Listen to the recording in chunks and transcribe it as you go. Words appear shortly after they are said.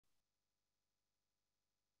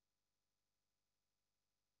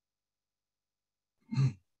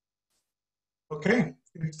Okay,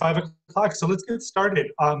 it's 5 o'clock, so let's get started.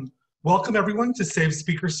 Welcome everyone to SAVE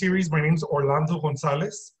Speaker Series. My name is Orlando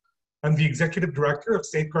Gonzalez. I'm the Executive Director of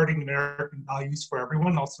Safeguarding American Values for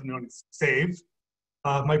Everyone, also known as SAVE.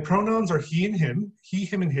 My pronouns are he and him, he,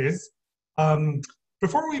 him, and his.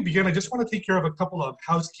 Before we begin, I just want to take care of a couple of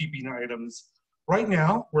housekeeping items. Right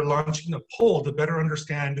now, we're launching a poll to better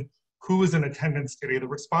understand who is in attendance today. The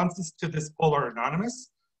responses to this poll are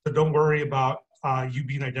anonymous, so don't worry about you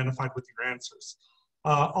being identified with your answers.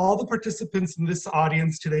 All the participants in this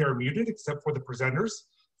audience today are muted except for the presenters,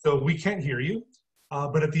 so we can't hear you.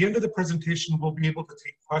 But at the end of the presentation, we'll be able to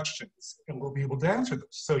take questions and we'll be able to answer them.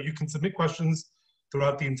 So you can submit questions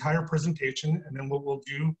throughout the entire presentation, and then what we'll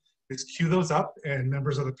do is queue those up and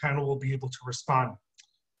members of the panel will be able to respond.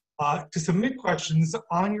 To submit questions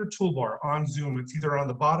on your toolbar on Zoom, it's either on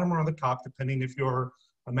the bottom or on the top, depending if you're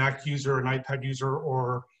a Mac user, an iPad user,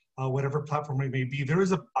 or whatever platform it may be. There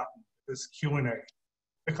is a button, this Q&A.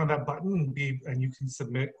 Click on that button and you can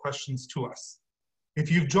submit questions to us.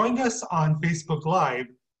 If you've joined us on Facebook Live,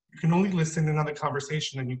 you can only listen in on the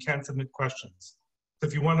conversation and you can't submit questions. So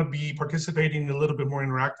if you want to be participating a little bit more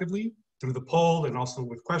interactively through the poll and also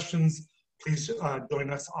with questions, please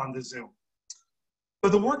join us on the Zoom.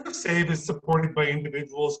 So the work of SAVE is supported by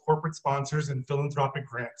individuals, corporate sponsors, and philanthropic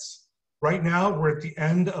grants. Right now, we're at the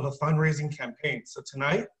end of a fundraising campaign. So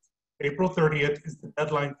tonight, April 30th, is the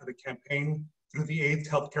deadline for the campaign through the AIDS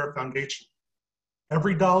Healthcare Foundation.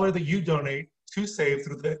 Every dollar that you donate to SAVE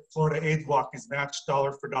through the Florida AIDS Walk is matched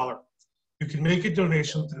dollar for dollar. You can make a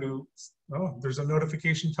donation through, oh, there's a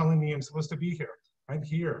notification telling me I'm supposed to be here. I'm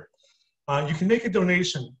here. You can make a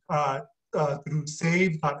donation through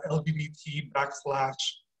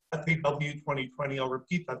save.lgbt/FAW2020. I'll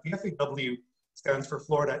repeat that. The FAW stands for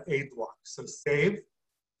Florida AIDS Walk. So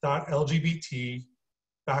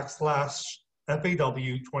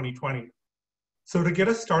save.lgbt/FAW2020. So to get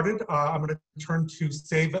us started, I'm going to turn to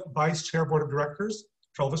SAVE Vice Chair Board of Directors,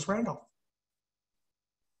 Travis Randolph.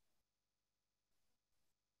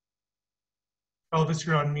 Travis,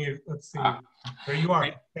 you're on mute. Let's see. There you are.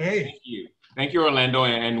 Hey. Thank you. Thank you, Orlando,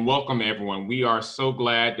 and welcome everyone. We are so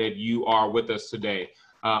glad that you are with us today.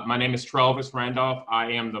 My name is Travis Randolph.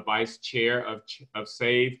 I am the Vice Chair of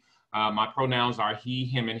SAVE. My pronouns are he,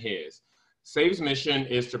 him, and his. SAVE's mission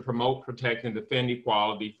is to promote, protect, and defend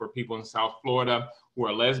equality for people in South Florida who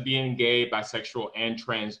are lesbian, gay, bisexual, and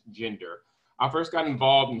transgender. I first got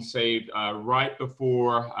involved in SAVE right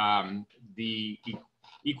before the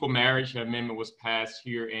Equal Marriage Amendment was passed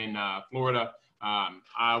here in Florida.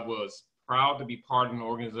 I was proud to be part of an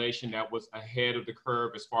organization that was ahead of the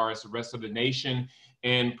curve as far as the rest of the nation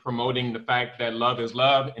in promoting the fact that love is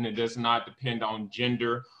love and it does not depend on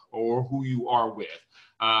gender or who you are with.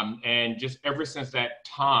 And just ever since that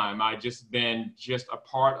time, I've just been a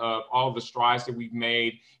part of all the strides that we've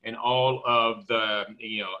made and all of the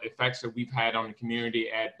effects that we've had on the community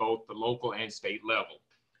at both the local and state level.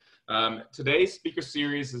 Today's speaker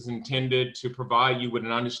series is intended to provide you with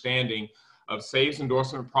an understanding of SAVE's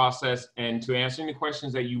endorsement process and to answer any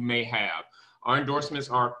questions that you may have. Our endorsements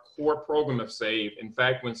are a core program of SAVE. In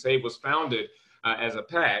fact, when SAVE was founded as a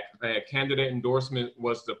PAC, candidate endorsement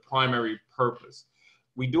was the primary purpose.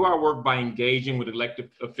 We do our work by engaging with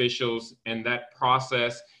elected officials, and that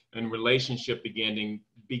process and relationship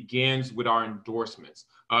begins with our endorsements.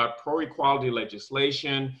 Pro-equality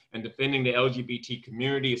legislation and defending the LGBT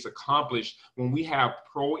community is accomplished when we have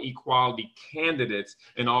pro-equality candidates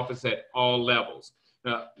in office at all levels.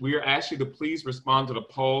 We are asking you to please respond to the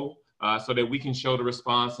poll so that we can show the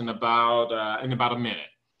response in about a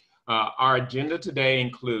minute. Our agenda today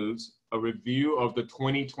includes a review of the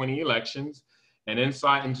 2020 elections, an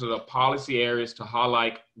insight into the policy areas to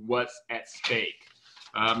highlight what's at stake.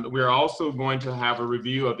 We're also going to have a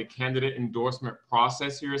review of the candidate endorsement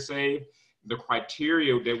process here at SAVE, the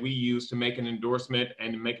criteria that we use to make an endorsement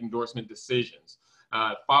and make endorsement decisions.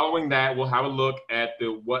 Following that, we'll have a look at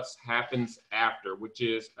the what happens after, which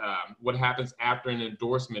is what happens after an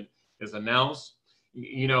endorsement is announced.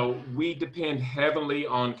 You know, we depend heavily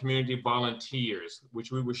on community volunteers, which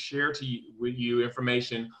we will share with you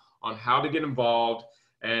information on how to get involved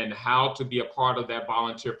and how to be a part of that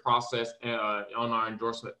volunteer process on our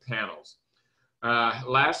endorsement panels.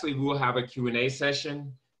 Lastly, we will have a Q&A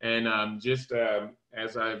session. And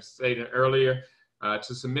as I've stated earlier,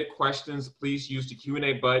 to submit questions, please use the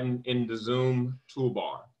Q&A button in the Zoom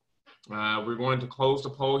toolbar. We're going to close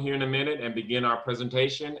the poll here in a minute and begin our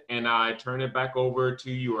presentation. And I turn it back over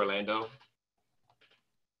to you, Orlando.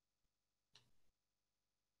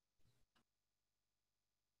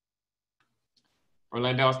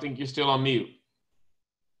 Orlando, I think you're still on mute.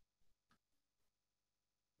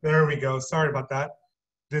 There we go. Sorry about that.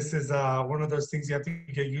 This is one of those things you have to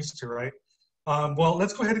get used to, right? Well,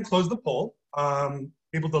 let's go ahead and close the poll.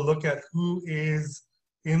 Able to look at who is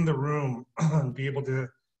in the room and be able to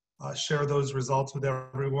share those results with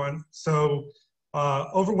everyone. So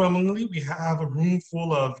overwhelmingly, we have a room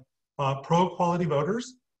full of pro-equality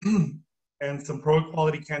voters and some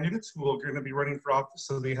pro-equality candidates who are going to be running for office,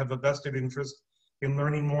 so they have a vested interest in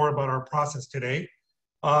learning more about our process today.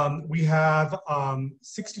 We have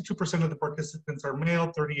 62% of the participants are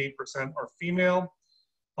male, 38% are female.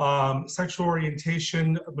 Sexual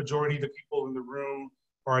orientation, a majority of the people in the room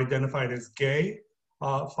are identified as gay,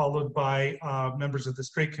 followed by members of the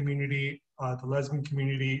straight community, the lesbian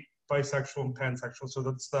community, bisexual, and pansexual. So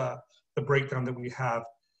that's the breakdown that we have.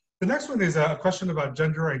 The next one is a question about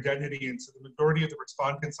gender identity, and so the majority of the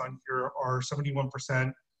respondents on here are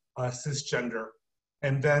 71% cisgender.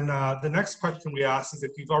 And then the next question we ask is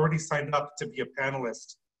if you've already signed up to be a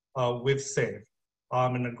panelist with SAVE.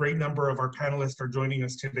 And a great number of our panelists are joining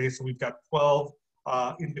us today. So we've got 12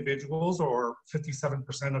 individuals, or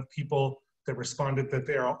 57% of people that responded that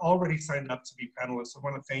they are already signed up to be panelists. So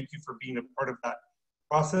I want to thank you for being a part of that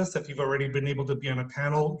process. If you've already been able to be on a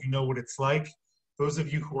panel, you know what it's like. Those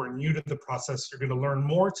of you who are new to the process, you're going to learn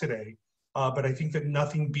more today. But I think that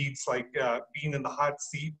nothing beats like being in the hot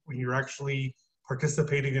seat when you're actually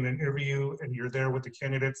participating in an interview and you're there with the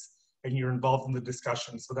candidates and you're involved in the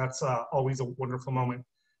discussion. So that's always a wonderful moment.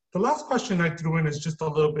 The last question I threw in is just a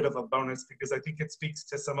little bit of a bonus because I think it speaks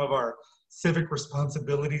to some of our civic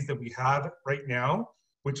responsibilities that we have right now,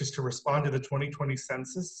 which is to respond to the 2020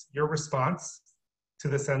 census. Your response to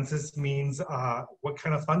the census means what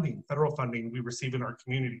kind of funding, federal funding, we receive in our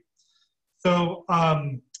community. So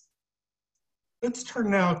let's turn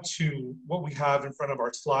now to what we have in front of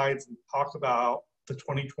our slides and talk about the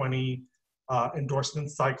 2020 endorsement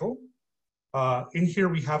cycle. In here,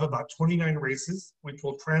 we have about 29 races, which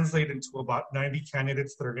will translate into about 90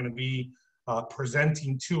 candidates that are going to be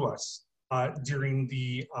presenting to us during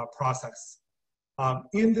the process.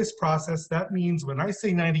 In this process, that means when I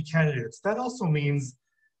say 90 candidates, that also means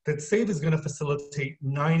that SAVE is going to facilitate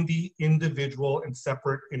 90 individual and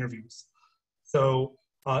separate interviews. So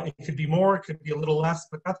it could be more, it could be a little less,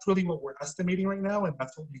 but that's really what we're estimating right now, and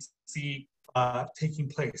that's what we see taking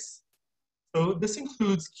place. So this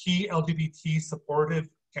includes key LGBT supportive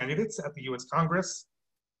candidates at the US Congress,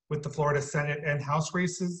 with the Florida Senate and House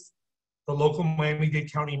races, the local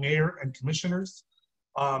Miami-Dade County mayor and commissioners.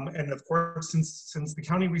 And of course, since the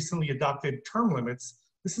county recently adopted term limits,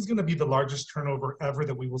 this is gonna be the largest turnover ever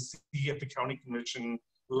that we will see at the county commission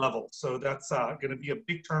level. So that's gonna be a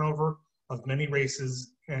big turnover of many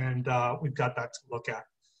races, and we've got that to look at.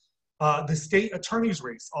 The state attorney's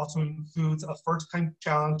race also includes a first-time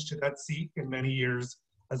challenge to that seat in many years,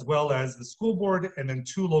 as well as the school board, and then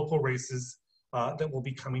 2 local races that will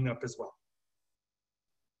be coming up as well.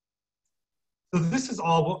 So this is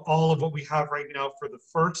all of what we have right now for the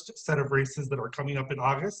first set of races that are coming up in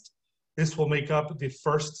August. This will make up the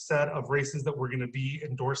first set of races that we're going to be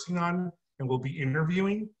endorsing on and we'll be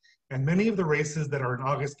interviewing. And many of the races that are in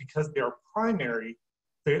August, because they are primary,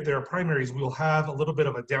 they're primaries, we'll have a little bit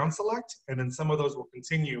of a down select, and then some of those will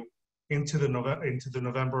continue into the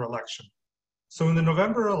November election. So in the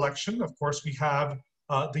November election, of course, we have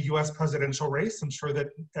the US presidential race. I'm sure that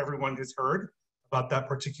everyone has heard about that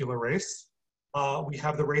particular race. We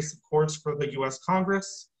have the race, of course, for the US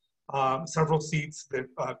Congress, several seats that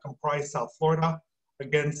comprise South Florida.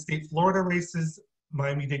 Again, state Florida races,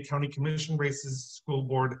 Miami-Dade County Commission races, school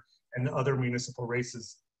board, and other municipal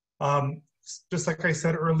races. Just like I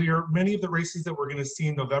said earlier, many of the races that we're going to see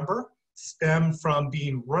in November stem from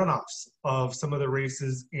being runoffs of some of the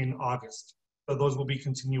races in August. So those will be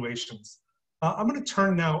continuations. I'm going to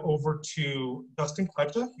turn now over to Dustin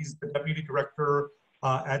Quetta. He's the Deputy Director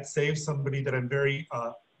at SAVE, somebody that I'm very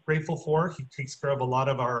grateful for. He takes care of a lot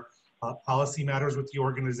of our policy matters with the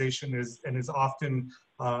organization and is often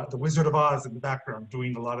the Wizard of Oz in the background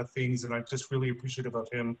doing a lot of things, and I'm just really appreciative of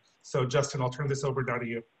him. So Justin, I'll turn this over now to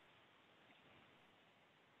you.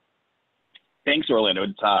 Thanks, Orlando.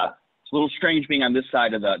 It's a little strange being on this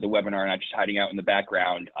side of the webinar and not just hiding out in the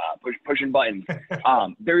background, pushing buttons.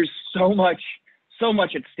 There's so much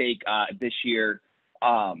at stake this year.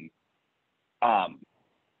 And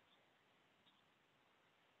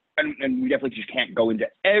we definitely just can't go into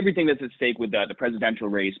everything that's at stake with the presidential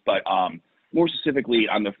race, but more specifically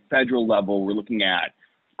on the federal level, we're looking at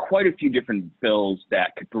quite a few different bills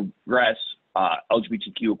that could progress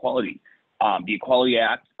LGBTQ equality. The Equality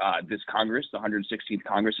Act, this Congress, the 116th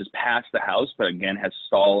Congress, has passed the House, but again has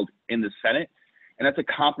stalled in the Senate. And that's a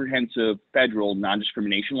comprehensive federal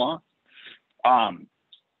non-discrimination law.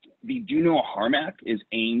 the Do No Harm Act is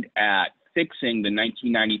aimed at fixing the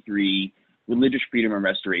 1993 Religious Freedom and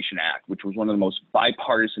Restoration Act, which was one of the most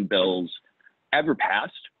bipartisan bills ever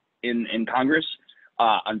passed in Congress.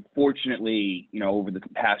 Unfortunately, over the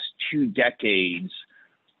past 2 decades,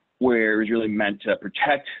 where it was really meant to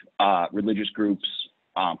protect religious groups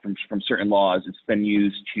from certain laws, it's been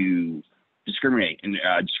used to discriminate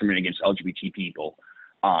against LGBT people.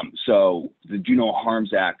 So the Do No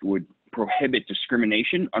Harms Act would prohibit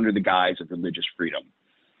discrimination under the guise of religious freedom.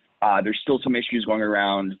 There's still some issues going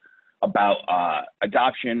around about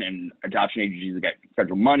adoption and adoption agencies that get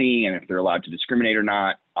federal money and if they're allowed to discriminate or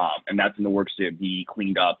not. And that's in the works to be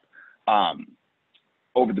cleaned up.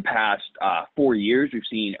 Over the past 4 years, we've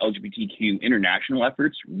seen LGBTQ international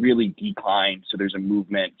efforts really decline. So there's a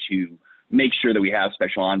movement to make sure that we have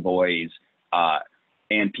special envoys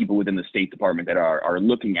and people within the State Department that are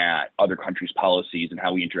looking at other countries' policies and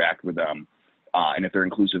how we interact with them, and if they're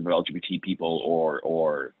inclusive of LGBT people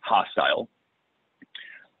or hostile.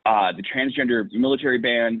 The transgender military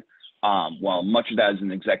ban, while much of that is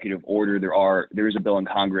an executive order, there is a bill in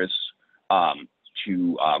Congress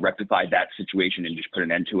to rectify that situation and just put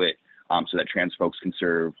an end to it so that trans folks can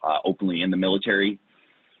serve openly in the military.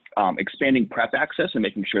 Expanding PrEP access and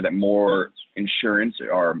making sure that more insurance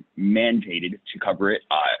are mandated to cover it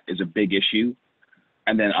is a big issue.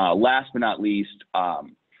 And then last but not least,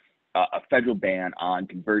 a federal ban on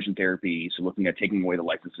conversion therapy. So looking at taking away the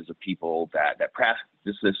licenses of people that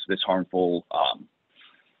practice this harmful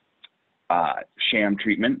sham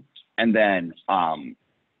treatment. And then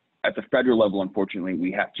at the federal level, unfortunately,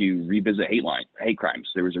 we have to revisit hate crimes.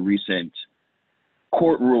 There was a recent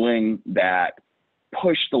court ruling that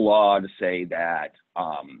pushed the law to say that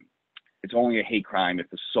it's only a hate crime if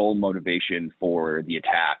the sole motivation for the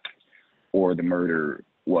attack or the murder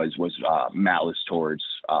was malice towards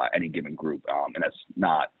any given group, and that's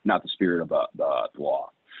not the spirit of the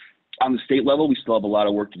law. On the state level, we still have a lot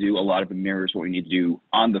of work to do. A lot of it mirrors what we need to do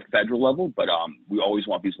on the federal level, but we always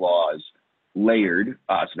want these laws layered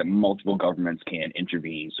so that multiple governments can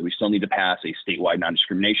intervene. So we still need to pass a statewide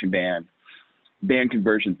non-discrimination ban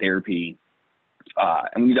conversion therapy,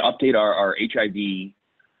 and we need to update our HIV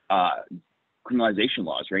criminalization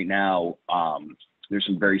laws. Right now, there's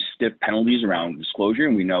some very stiff penalties around disclosure,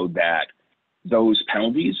 and we know that those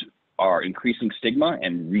penalties are increasing stigma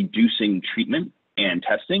and reducing treatment and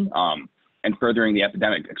testing and furthering the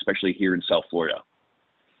epidemic, especially here in South Florida.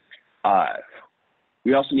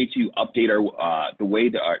 We also need to update the way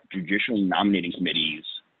that our judicial nominating committees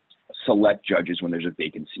select judges when there's a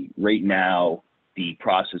vacancy. Right now, the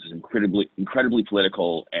process is incredibly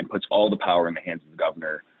political and puts all the power in the hands of the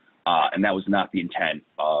governor, and that was not the intent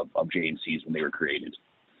of JNCs when they were created.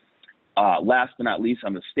 Last but not least,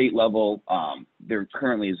 on the state level, there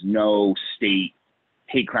currently is no state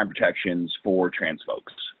hate crime protections for trans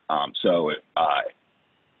folks. So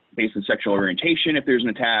based on sexual orientation, if there's an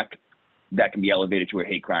attack, that can be elevated to a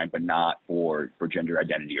hate crime, but not for gender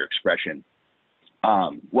identity or expression.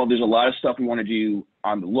 Well, there's a lot of stuff we want to do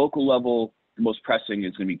on the local level. The most pressing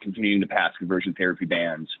is going to be continuing to pass conversion therapy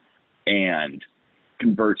bans and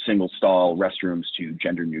convert single stall restrooms to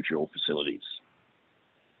gender neutral facilities.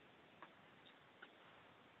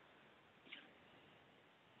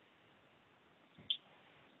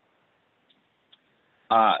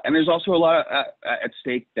 And there's also a lot at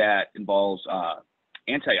stake that involves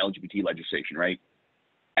anti-LGBT legislation, right?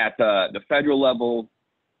 At the federal level,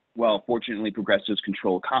 well, fortunately, progressives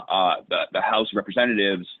control the House of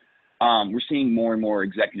Representatives. We're seeing more and more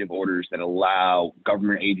executive orders that allow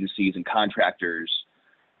government agencies and contractors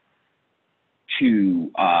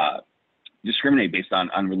to discriminate based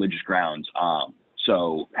on religious grounds.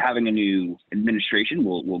 So having a new administration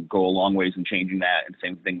will go a long ways in changing that, and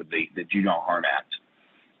same thing with the Do No Harm Act.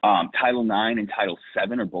 Title IX and Title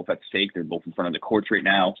VII are both at stake. They're both in front of the courts right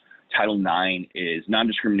now. Title IX is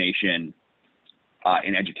non-discrimination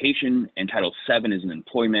in education, and Title VII is in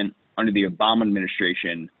employment. Under the Obama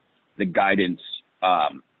administration, the guidance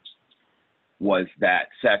was that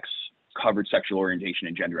sex covered sexual orientation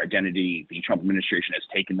and gender identity. The Trump administration has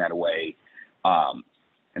taken that away.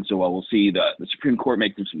 And so while we'll see the Supreme Court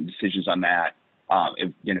make some decisions on that,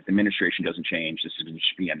 if the administration doesn't change, this is going to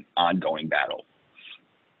be an ongoing battle.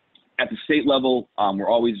 At the state level, we're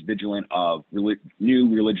always vigilant of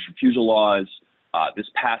new religious refusal laws. This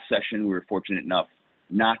past session, we were fortunate enough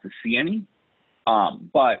not to see any,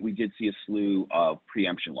 but we did see a slew of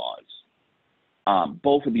preemption laws.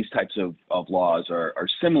 Both of these types of laws are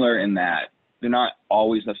similar in that they're not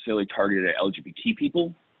always necessarily targeted at LGBT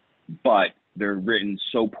people, but they're written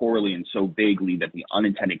so poorly and so vaguely that the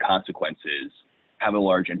unintended consequences have a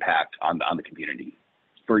large impact on the community.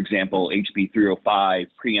 For example, HB 305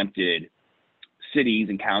 preempted cities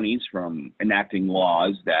and counties from enacting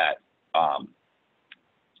laws that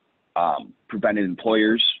prevented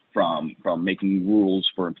employers from making rules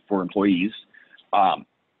for employees. And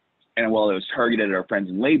while it was targeted at our friends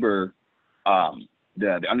in labor,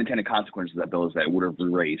 the unintended consequences of that bill is that it would have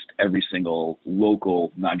erased every single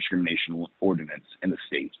local non-discrimination ordinance in the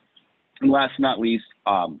state. And last but not least,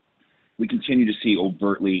 we continue to see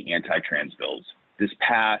overtly anti-trans bills. This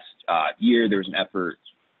past year, there was an effort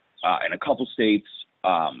in a couple states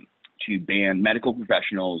to ban medical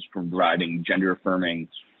professionals from providing gender-affirming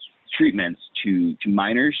treatments to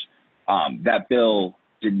minors. That bill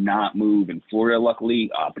did not move in Florida,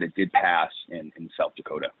 luckily, but it did pass in South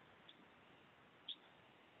Dakota.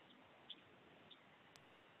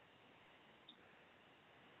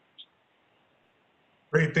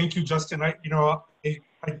 Great, thank you, Justin. I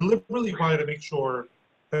deliberately wanted to make sure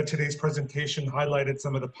that today's presentation highlighted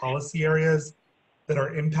some of the policy areas that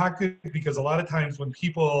are impacted, because a lot of times when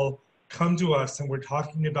people come to us and we're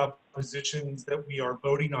talking about positions that we are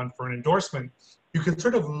voting on for an endorsement, you can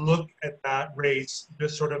sort of look at that race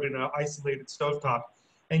just sort of in an isolated stovetop,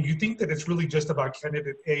 and you think that it's really just about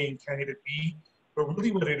candidate A and candidate B, but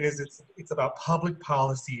really what it is, it's about public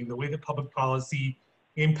policy and the way that public policy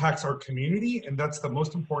impacts our community, and that's the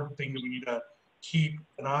most important thing that we need to keep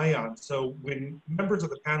an eye on. So when members of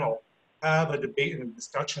the panel have a debate and a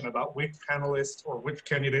discussion about which panelist or which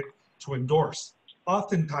candidate to endorse,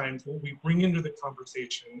 oftentimes what we bring into the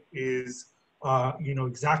conversation is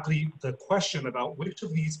exactly the question about which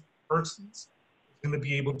of these persons is going to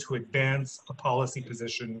be able to advance a policy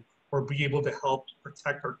position or be able to help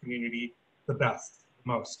protect our community the best,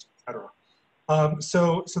 the most, et cetera.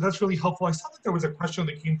 So that's really helpful. I saw that there was a question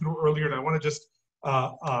that came through earlier, and I want to just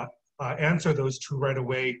answer those two right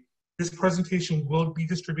away. This presentation will be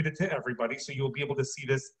distributed to everybody, so you'll be able to see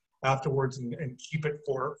this afterwards and keep it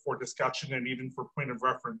for discussion and even for point of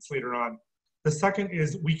reference later on. The second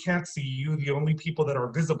is we can't see you. The only people that are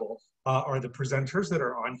visible are the presenters that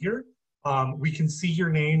are on here. We can see your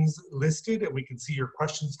names listed and we can see your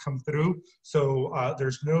questions come through. So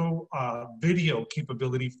there's no video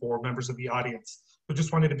capability for members of the audience. So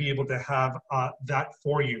just wanted to be able to have that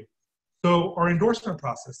for you. So our endorsement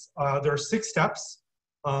process, there are 6 steps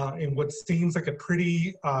in what seems like a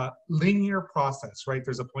pretty linear process, right?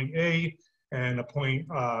 There's a point A and a point,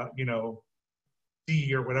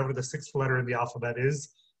 D or whatever the 6th letter in the alphabet is,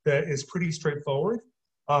 that is pretty straightforward.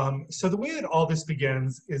 So the way that all this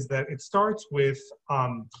begins is that it starts with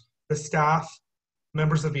the staff,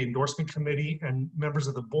 members of the endorsement committee, and members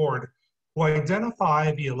of the board who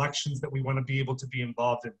identify the elections that we want to be able to be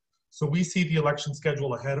involved in. So we see the election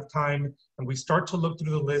schedule ahead of time, and we start to look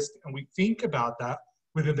through the list, and we think about that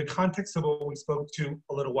within the context of what we spoke to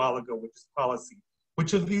a little while ago with this policy.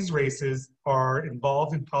 Which of these races are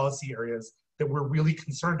involved in policy areas that we're really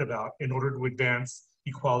concerned about in order to advance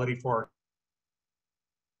equality for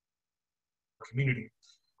our community.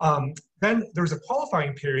 Then there's a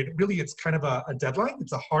qualifying period. Really, it's kind of a deadline.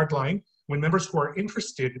 It's a hard line when members who are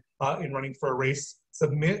interested in running for a race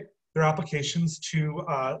submit their applications to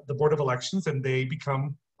the Board of Elections, and they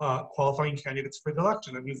become qualifying candidates for the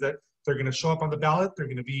election. That means that they're going to show up on the ballot. They're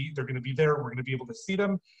going to be there. We're going to be able to see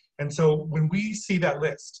them. And so when we see that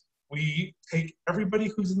list, we take everybody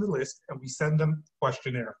who's in the list and we send them a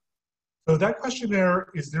questionnaire. So that questionnaire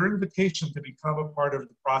is their invitation to become a part of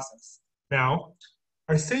the process. Now,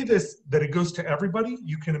 I say this, that it goes to everybody.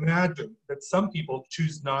 You can imagine that some people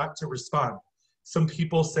choose not to respond. Some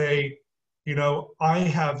people say, I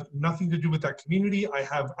have nothing to do with that community.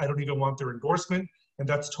 I don't even want their endorsement, and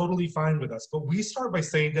that's totally fine with us. But we start by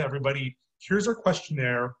saying to everybody, here's our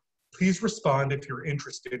questionnaire. Please respond if you're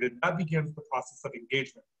interested, and that begins the process of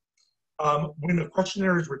engagement. When a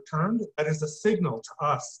questionnaire is returned, that is a signal to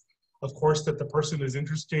us, of course, that the person is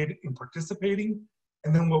interested in participating.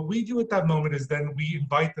 And then what we do at that moment is then we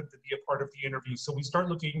invite them to be a part of the interview. So we start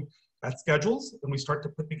looking at schedules, and we start to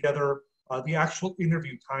put together the actual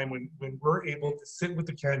interview time when we're able to sit with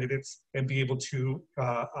the candidates and be able to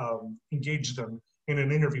engage them in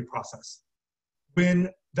an interview process. When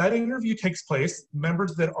that interview takes place,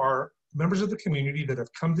 members that are members of the community that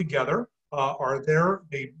have come together are there.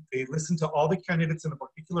 They listen to all the candidates in a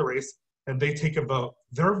particular race, and they take a vote.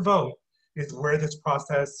 Their vote is where this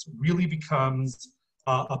process really becomes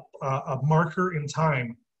a marker in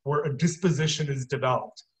time where a disposition is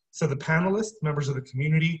developed. So the panelists, members of the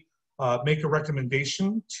community, make a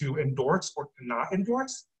recommendation to endorse or to not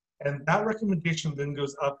endorse, and that recommendation then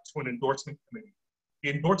goes up to an endorsement committee. The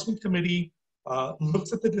endorsement committee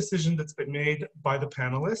looks at the decision that's been made by the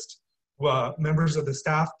panelists. Members of the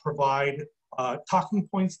staff provide talking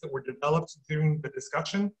points that were developed during the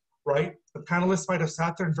discussion, right? The panelists might have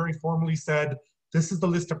sat there and very formally said, this is the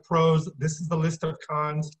list of pros, this is the list of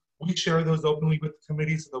cons. We share those openly with the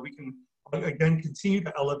committee so that we can, again, continue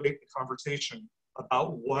to elevate the conversation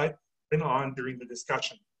about what went on during the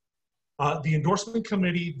discussion. The endorsement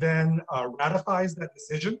committee then ratifies that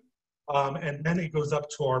decision, and then it goes up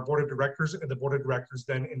to our board of directors, and the board of directors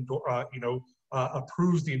then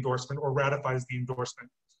approves the endorsement or ratifies the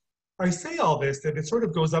endorsement. I say all this, that it sort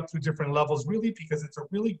of goes up through different levels, really because it's a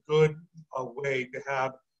really good way to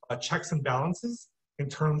have checks and balances in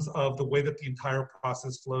terms of the way that the entire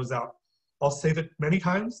process flows out. I'll say that many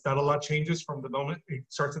times, not a lot changes from the moment it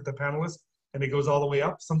starts at the panelist and it goes all the way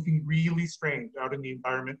up. Something really strange out in the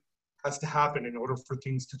environment has to happen in order for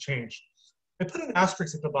things to change. I put an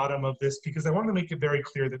asterisk at the bottom of this because I want to make it very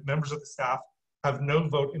clear that members of the staff have no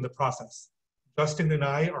vote in the process. Justin and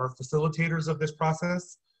I are facilitators of this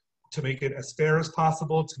process to make it as fair as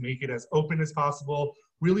possible, to make it as open as possible,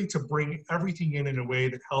 really to bring everything in a way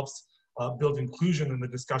that helps build inclusion in the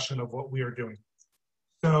discussion of what we are doing.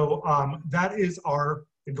 So that is our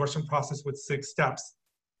endorsement process with 6 steps.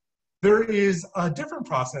 There is a different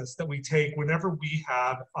process that we take whenever we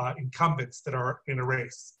have incumbents that are in a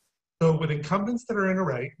race. So with incumbents that are in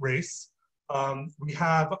a race, we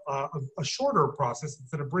have a shorter process.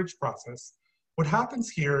 It's an abridged process. What happens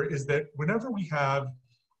here is that whenever we have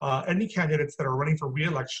any candidates that are running for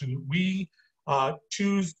re-election, we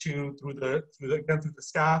choose to, through the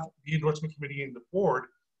staff, the endorsement committee, and the board,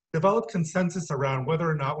 develop consensus around whether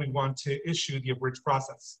or not we want to issue the abridged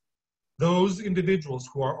process. Those individuals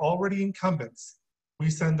who are already incumbents, we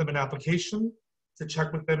send them an application to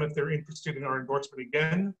check with them if they're interested in our endorsement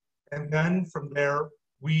again. And then from there,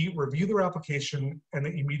 we review their application, and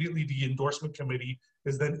then immediately the endorsement committee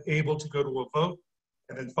is then able to go to a vote.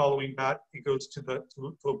 And then following that, it goes to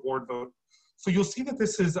a board vote. So you'll see that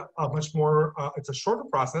this is a much more, it's a shorter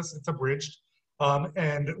process, it's abridged.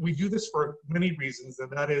 And we do this for many reasons,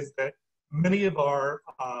 and that is that many of our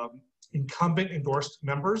incumbent endorsed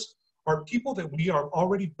members are people that we are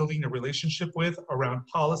already building a relationship with around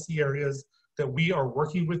policy areas, that we are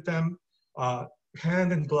working with them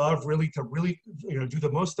hand in glove, really to do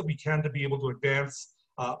the most that we can to be able to advance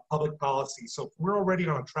public policy. So if we're already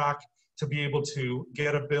on a track to be able to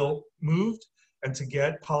get a bill moved and to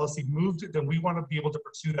get policy moved, then we want to be able to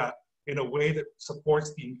pursue that in a way that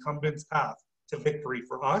supports the incumbent's path to victory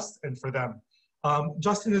for us and for them.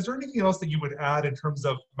 Justin, is there anything else that you would add in terms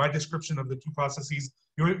of my description of the 2 processes?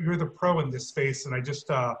 You're the pro in this space, and I just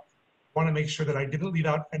want to make sure that I didn't leave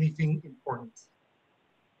out anything important.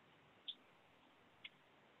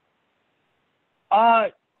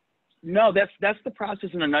 No, that's the process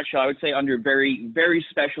in a nutshell. I would say under very, very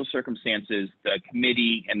special circumstances, the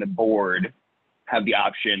committee and the board have the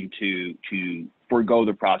option to forego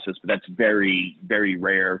the process, but that's very, very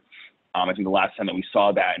rare. I think the last time that we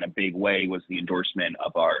saw that in a big way was the endorsement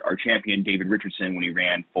of our champion, David Richardson, when he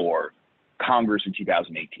ran for Congress in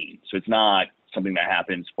 2018. So it's not something that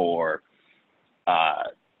happens for,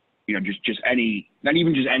 just any, not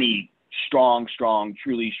even just any strong,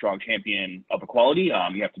 truly strong champion of equality.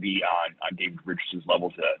 You have to be on David Richardson's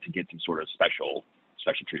level to get some sort of special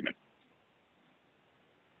treatment.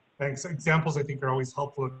 Thanks. Examples, I think, are always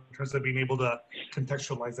helpful in terms of being able to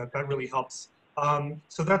contextualize that. That really helps.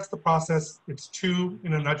 So that's the process. It's 2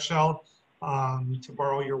 in a nutshell. To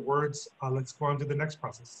borrow your words, let's go on to the next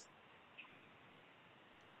process.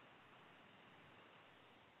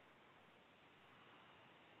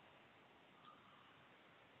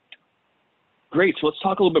 Great. So let's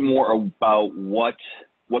talk a little bit more about what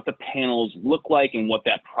the panels look like and what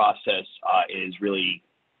that process is really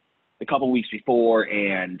a couple weeks before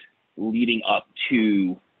and leading up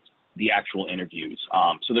to the actual interviews.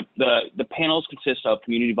 So the panels consist of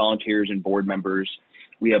community volunteers and board members.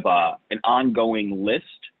 We have an ongoing list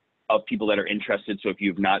of people that are interested. So if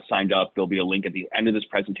you've not signed up, there'll be a link at the end of this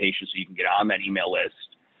presentation so you can get on that email list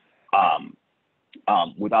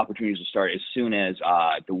with opportunities to start as soon as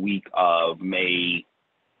the week of May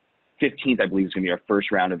 15th, I believe is going to be our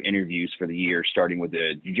first round of interviews for the year, starting with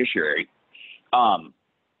the judiciary.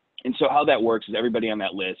 And so how that works is everybody on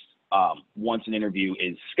that list, once an interview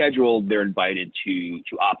is scheduled, they're invited to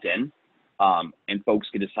opt in, and folks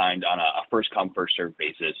get assigned on a first come, first served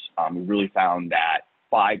basis. We really found that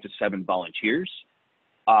 5 to 7 volunteers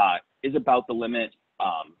is about the limit.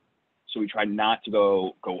 So we try not to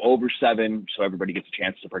go over 7, so everybody gets a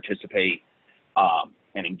chance to participate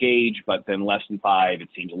and engage. But then less than 5, it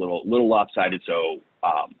seems a little lopsided. So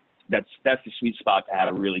that's the sweet spot to have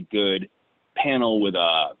a really good panel with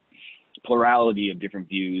a plurality of different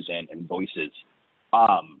views and voices.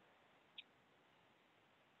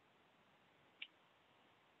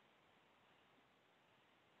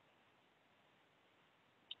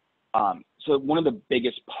 So one of the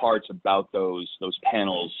biggest parts about those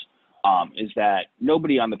panels is that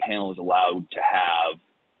nobody on the panel is allowed to have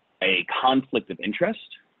a conflict of interest,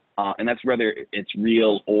 and that's whether it's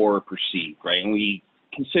real or perceived, right? And we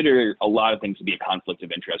consider a lot of things to be a conflict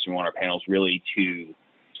of interest. We want our panels really to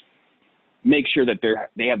make sure that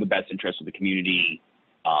they have the best interest of the community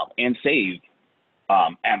and SAVE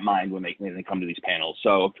at mind when they come to these panels.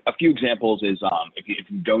 So a few examples is if you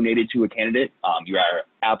donated to a candidate, you are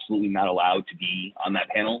absolutely not allowed to be on that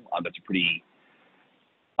panel. That's a pretty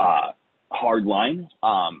hard line,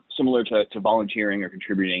 similar to volunteering or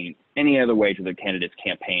contributing any other way to the candidate's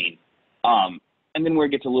campaign. And then where it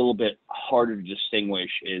gets a little bit harder to distinguish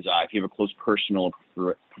is if you have a close personal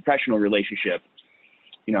or professional relationship,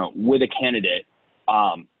 with a candidate,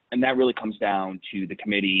 and that really comes down to the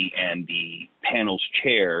committee and the panel's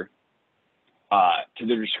chair to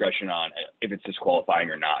their discretion on if it's disqualifying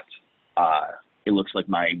or not. It looks like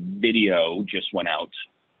my video just went out.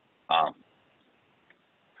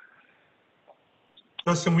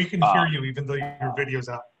 Justin, we can hear you even though your video's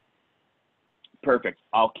out. Perfect.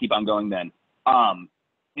 I'll keep on going then.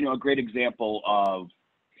 A great example of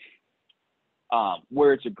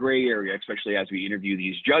where it's a gray area, especially as we interview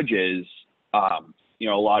these judges, a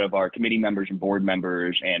lot of our committee members and board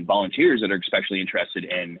members and volunteers that are especially interested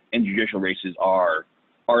in judicial races are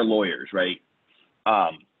lawyers, right?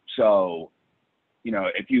 So,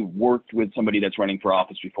 if you've worked with somebody that's running for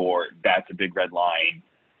office before, that's a big red line.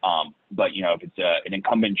 But, if it's an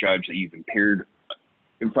incumbent judge that you've appeared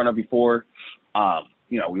in front of before,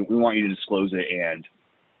 we want you to disclose it and,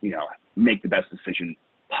 make the best decision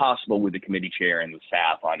possible with the committee chair and the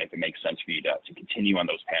staff on if it makes sense for you to continue on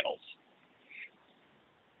those panels.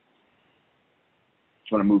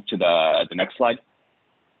 Just want to move to the next slide.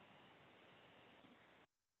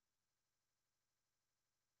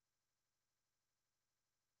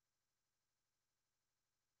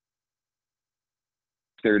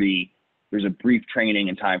 There's a brief training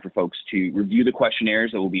and time for folks to review the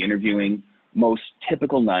questionnaires that we'll be interviewing. Most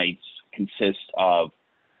typical nights consist of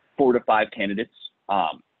 4 to 5 candidates.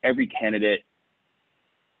 Every candidate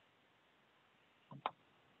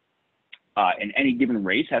in any given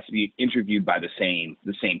race has to be interviewed by the same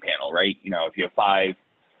panel, right? If you have five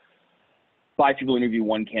people interview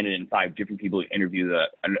one candidate and 5 different people interview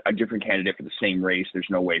a different candidate for the same race, there's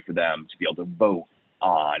no way for them to be able to vote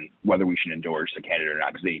on whether we should endorse the candidate or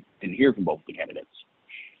not because they didn't hear from both the candidates.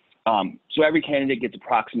 So every candidate gets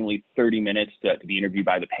approximately 30 minutes to be interviewed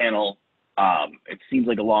by the panel. It seems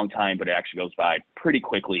like a long time, but it actually goes by pretty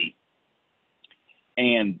quickly.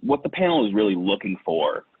 And what the panel is really looking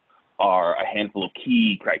for are a handful of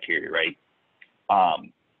key criteria, right?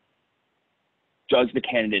 Does the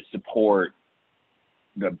candidate support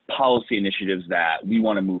the policy initiatives that we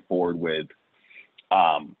want to move forward with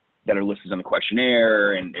that are listed on the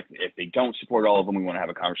questionnaire? And if they don't support all of them, we want to have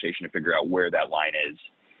a conversation to figure out where that line is.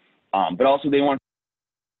 But also they want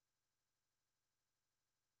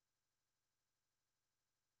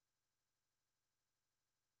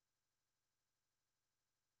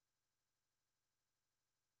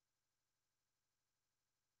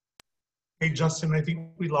Hey, Justin, I think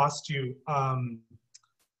we lost you.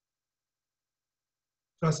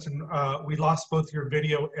 Justin, we lost both your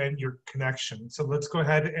video and your connection. So let's go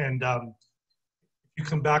ahead and if you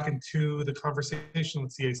come back into the conversation,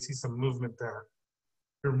 let's see, I see some movement there.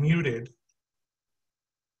 You're muted.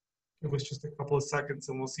 Give us just a couple of seconds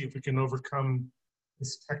and we'll see if we can overcome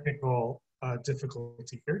this technical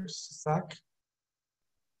difficulty here. Just a sec.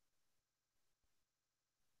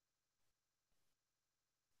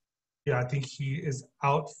 Yeah, I think he is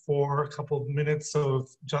out for a couple of minutes. So if,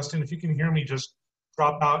 Justin, if you can hear me, just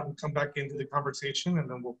drop out and come back into the conversation and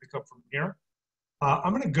then we'll pick up from here.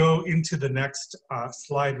 I'm gonna go into the next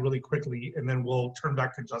slide really quickly and then we'll turn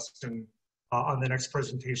back to Justin on the next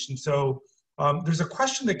presentation. So there's a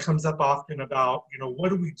question that comes up often about, what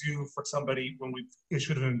do we do for somebody when we've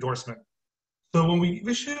issued an endorsement? So when we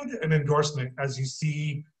issued an endorsement, as you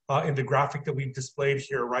see in the graphic that we've displayed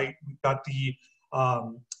here, right? We've got the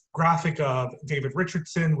graphic of David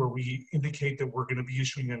Richardson where we indicate that we're gonna be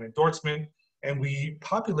issuing an endorsement, and we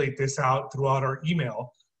populate this out throughout our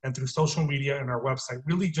email and through social media and our website,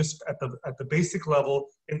 really just at the basic level,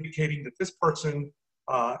 indicating that this person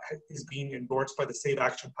is being endorsed by the Save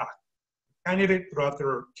Action PAC. The candidate throughout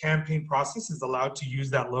their campaign process is allowed to use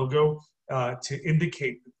that logo to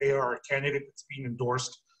indicate that they are a candidate that's being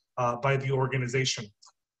endorsed by the organization.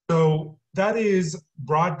 So that is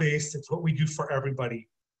broad-based. It's what we do for everybody.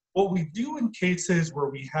 What we do in cases where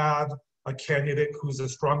we have a candidate who's a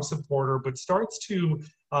strong supporter but starts to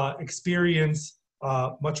experience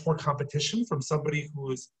much more competition from somebody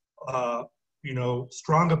who is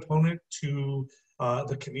strong opponent to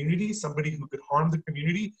the community, somebody who could harm the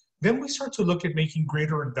community, then we start to look at making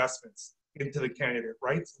greater investments into the candidate,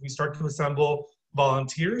 right? So we start to assemble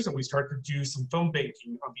volunteers and we start to do some phone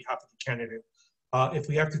banking on behalf of the candidate. If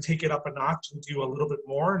we have to take it up a notch and do a little bit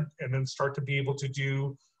more and then start to be able to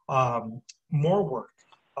do more work,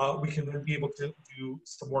 we can then be able to do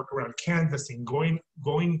some work around canvassing, going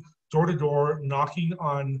door to door, knocking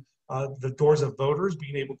on the doors of voters,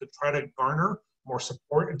 being able to try to garner more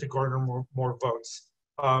support and to garner more votes.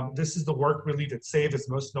 This is the work really that SAVE is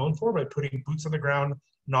most known for, by putting boots on the ground,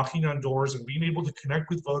 knocking on doors, and being able to connect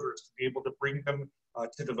with voters, to be able to bring them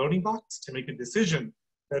to the voting box to make a decision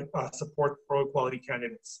that support pro-equality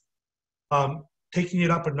candidates. Taking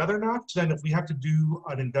it up another notch, then if we have to do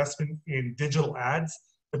an investment in digital ads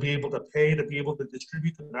to be able to pay, to be able to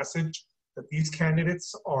distribute the message that these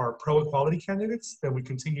candidates are pro-equality candidates, then we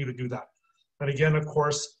continue to do that. And again, of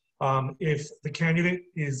course, if the candidate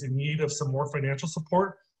is in need of some more financial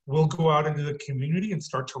support, we'll go out into the community and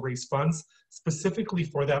start to raise funds specifically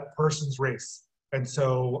for that person's race. And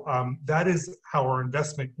so that is how our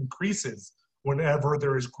investment increases whenever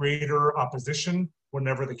there is greater opposition,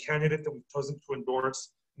 whenever the candidate that we've chosen to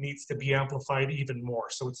endorse needs to be amplified even more.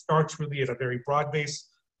 So it starts really at a very broad base,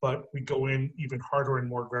 but we go in even harder and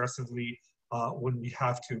more aggressively when we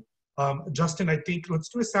have to. Justin, I think let's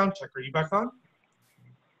do a sound check. Are you back on?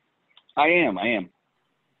 I am.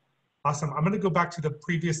 Awesome. I'm going to go back to the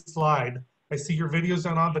previous slide. I see your video's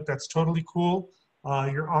not on, but that's totally cool.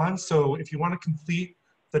 You're on. So if you want to complete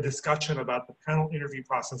the discussion about the panel interview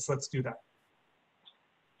process, let's do that.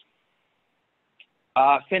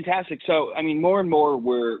 Fantastic. So, I mean, more and more,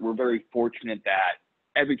 we're very fortunate that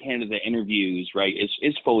every candidate that interviews, right,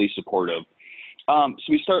 is fully supportive. So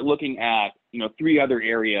we start looking at, 3 other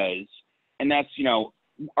areas, and that's,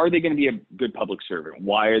 are they going to be a good public servant?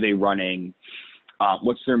 Why are they running?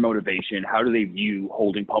 What's their motivation? How do they view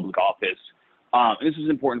holding public office? And this is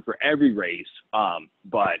important for every race,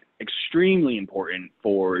 but extremely important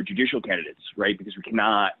for judicial candidates, right? Because we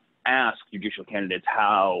cannot ask judicial candidates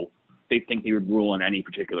how they think they would rule on any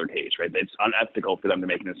particular case, right? It's unethical for them to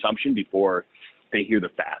make an assumption before they hear the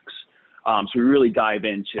facts. So we really dive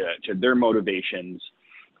into their motivations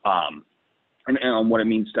and on what it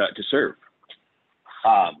means to serve.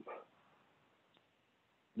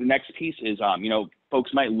 The next piece is,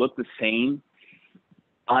 folks might look the same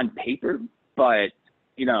on paper, but,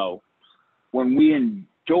 when we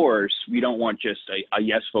endorse, we don't want just a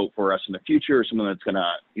yes vote for us in the future, or someone that's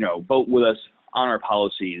gonna, vote with us on our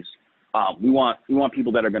policies. We want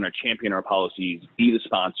people that are gonna champion our policies, be the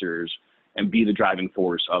sponsors, and be the driving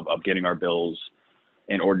force of getting our bills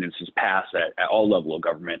and ordinances passed at all levels of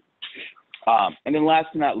government. And then last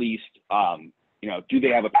but not least, do they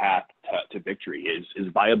have a path to victory? Is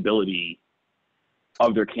viability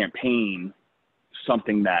of their campaign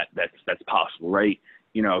something that's possible, right?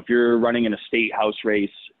 If you're running in a state house race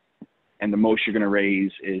and the most you're going to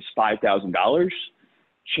raise is $5,000,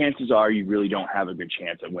 chances are you really don't have a good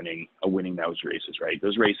chance at winning those races, right?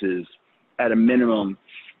 Those races, at a minimum,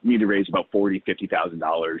 need to raise about $40,000,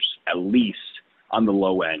 $50,000 at least on the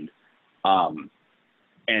low end.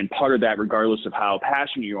 And part of that, regardless of how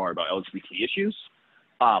passionate you are about LGBT issues,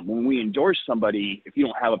 when we endorse somebody, if you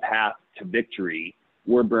don't have a path to victory,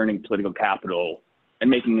 we're burning political capital and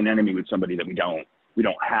making an enemy with somebody that we don't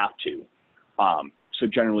have to. So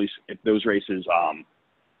generally, if those races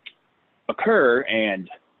occur and,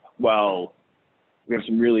 well, we have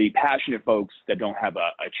some really passionate folks that don't have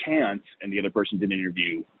a chance and the other person didn't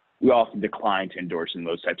interview, we often decline to endorse in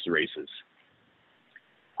those types of races.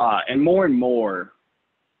 And more,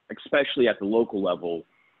 especially at the local level,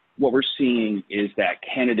 what we're seeing is that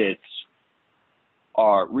candidates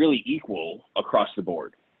are really equal across the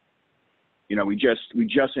board. We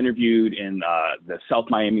just interviewed in the South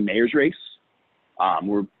Miami mayor's race.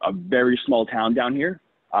 We're a very small town down here.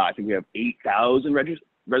 I think we have 8,000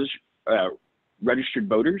 registered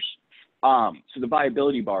voters. So the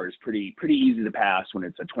viability bar is pretty easy to pass when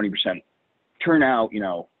it's a 20% turnout.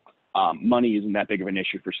 Money isn't that big of an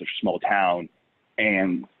issue for such a small town.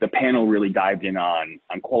 And the panel really dived in on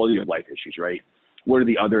quality of life issues, right? What are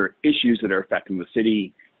the other issues that are affecting the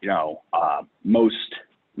city? Most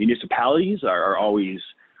municipalities are always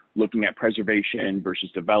looking at preservation versus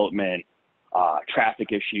development, traffic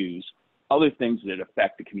issues, other things that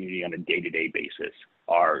affect the community on a day-to-day basis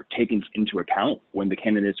are taken into account when the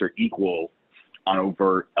candidates are equal on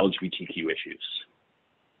overt LGBTQ issues.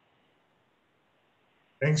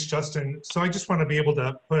 Thanks, Justin. So I just want to be able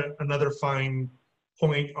to put another fine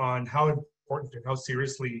point on how important and how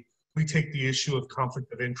seriously we take the issue of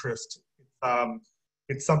conflict of interest.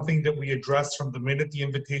 It's something that we address from the minute the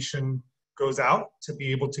invitation goes out to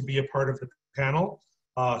be able to be a part of the panel.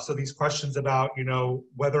 So these questions about,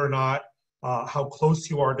 whether or not, how close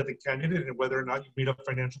you are to the candidate and whether or not you made a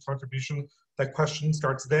financial contribution, that question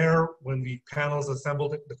starts there. When the panel is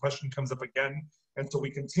assembled, the question comes up again. And so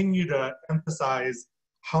we continue to emphasize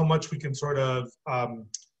how much we can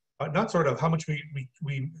how much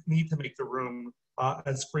we need to make the room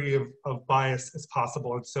as free of bias as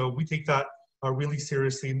possible. And so we take that really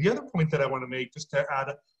seriously. And the other point that I want to make, just to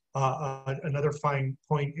add another fine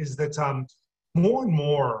point, is that more and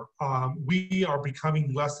more we are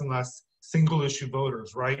becoming less and less single issue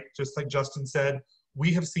voters, right? Just like Justin said,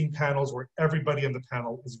 we have seen panels where everybody on the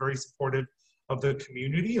panel is very supportive of the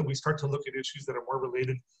community, and we start to look at issues that are more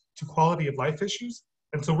related to quality of life issues.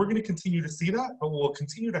 And so we're going to continue to see that, but what will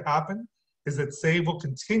continue to happen is that SAVE will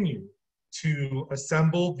continue to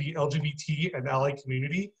assemble the LGBT and ally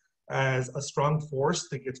community as a strong force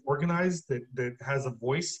that gets organized, that has a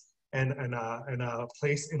voice and a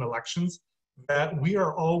place in elections, that we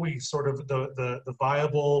are always sort of the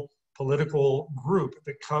viable political group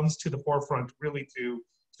that comes to the forefront really to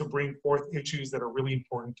bring forth issues that are really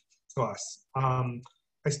important to us.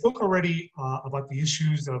 I spoke already about the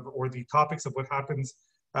issues or the topics of what happens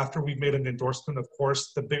after we've made an endorsement. Of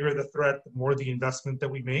course, the bigger the threat, the more the investment that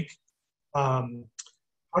we make.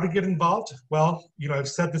 How to get involved? Well, I've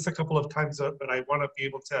said this a couple of times, but I want to be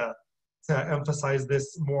able to emphasize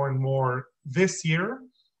this more and more this year.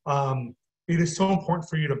 It is so important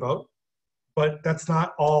for you to vote, but that's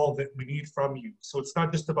not all that we need from you. So it's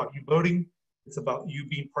not just about you voting, it's about you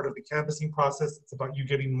being part of the canvassing process, it's about you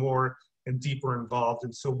getting more and deeper involved.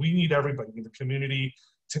 And so we need everybody in the community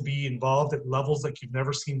to be involved at levels like you've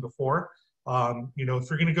never seen before. If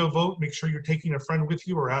you're gonna go vote, make sure you're taking a friend with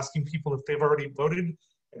you or asking people if they've already voted,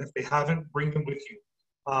 and if they haven't, bring them with you.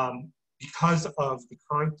 Because of the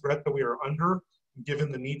current threat that we are under,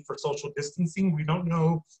 given the need for social distancing, we don't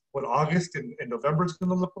know what August and November is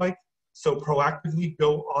gonna look like. So proactively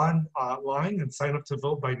go online and sign up to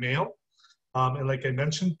vote by mail. And like I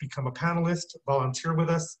mentioned, become a panelist, volunteer with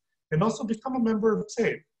us, and also become a member of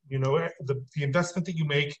SAVE. The investment that you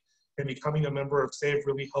make in becoming a member of SAVE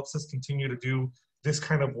really helps us continue to do this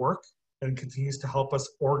kind of work and continues to help us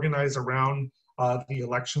organize around the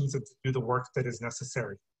elections and to do the work that is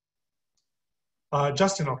necessary.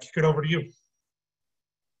 Justin, I'll kick it over to you.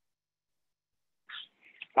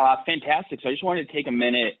 Fantastic. So I just wanted to take a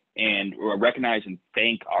minute and recognize and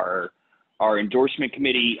thank our endorsement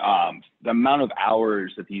committee. The amount of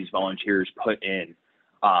hours that these volunteers put in,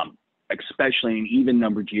 especially in even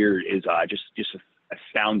numbered years, is just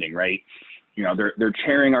astounding, right? They're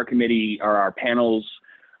chairing our committee or our panels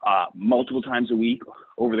multiple times a week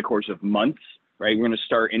over the course of months, right? We're going to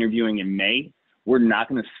start interviewing in May. We're not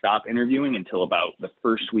going to stop interviewing until about the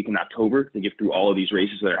first week in October to get through all of these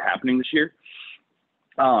races that are happening this year.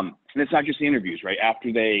 And it's not just the interviews, right?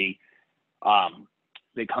 After they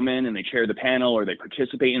come in and they chair the panel or they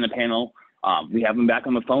participate in the panel, we have them back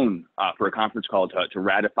on the phone for a conference call to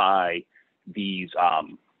ratify these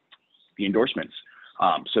the endorsements.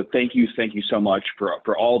 So thank you so much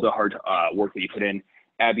for all the hard work that you put in.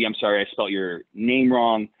 Abby, I'm sorry I spelled your name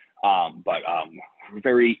wrong, but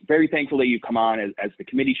very, very thankful that you've come on as the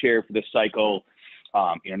committee chair for this cycle.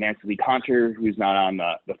 Nancy Lee Conter, who's not on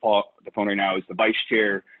the phone right now, is the vice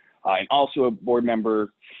chair, and also a board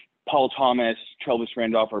member. Paul Thomas, Travis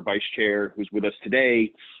Randolph, our vice chair, who's with us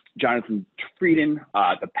today. Jonathan Frieden,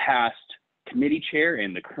 the past committee chair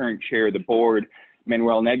and the current chair of the board.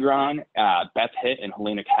 Manuel Negron, Beth Hitt, and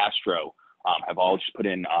Helena Castro have all just put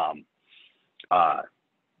in a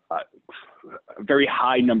very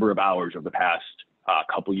high number of hours over the past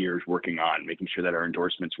couple years working on making sure that our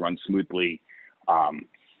endorsements run smoothly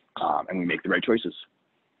and we make the right choices.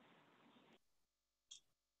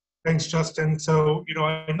 Thanks, Justin. So,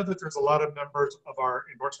 I know that there's a lot of members of our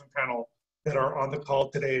endorsement panel that are on the call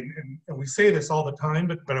today, and we say this all the time,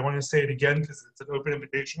 but I want to say it again because it's an open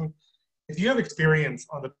invitation. If you have experience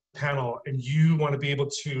on the panel and you want to be able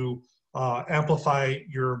to amplify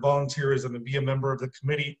your volunteerism and be a member of the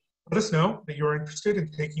committee, let us know that you're interested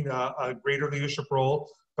in taking a greater leadership role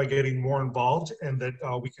by getting more involved, and that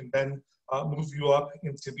we can then move you up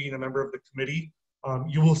into being a member of the committee.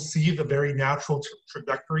 You will see the very natural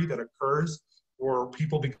trajectory that occurs where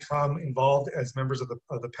people become involved as members of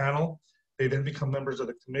the panel. They then become members of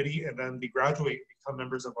the committee, and then they graduate and become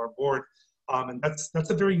members of our board. And that's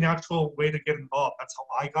a very natural way to get involved. That's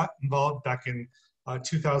how I got involved back in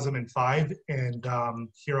 2005, and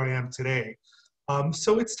here I am today.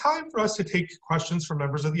 So it's time for us to take questions from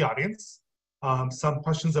members of the audience. Some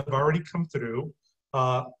questions have already come through.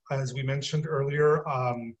 As we mentioned earlier,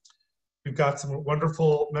 we've got some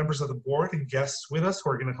wonderful members of the board and guests with us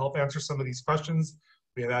who are going to help answer some of these questions.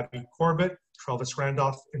 We have Abby Corbett, Travis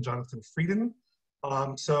Randolph, and Jonathan Frieden.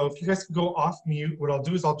 So if you guys can go off mute, what I'll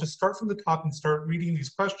do is I'll just start from the top and start reading these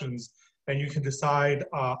questions, and you can decide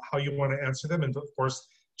how you want to answer them. And of course,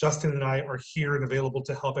 Justin and I are here and available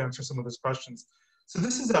to help answer some of those questions. So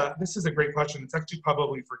this is a great question. It's actually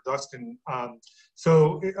probably for Dustin.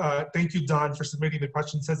 Thank you, Don, for submitting the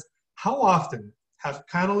question. It says, how often have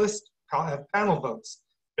panel votes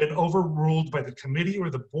been overruled by the committee or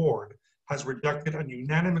the board has rejected a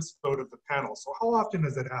unanimous vote of the panel? So how often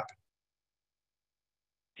does it happen?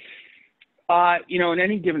 In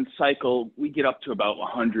any given cycle, we get up to about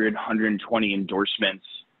 100, 120 endorsements.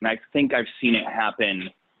 And I think I've seen it happen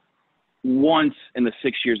once in the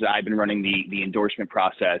 6 years that I've been running the endorsement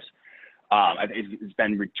process. It's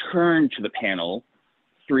been returned to the panel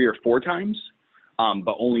 3 or 4 times,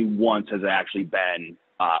 but only once has it actually been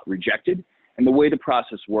rejected. And the way the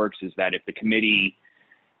process works is that if the committee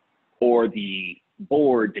or the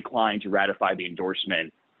board decline to ratify the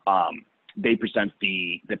endorsement, they present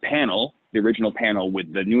the panel, the original panel,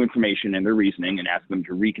 with the new information and their reasoning and ask them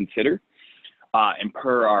to reconsider. And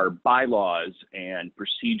per our bylaws and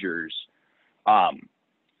procedures,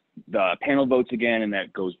 the panel votes again, and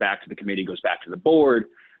that goes back to the committee, goes back to the board.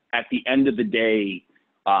 At the end of the day,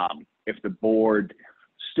 if the board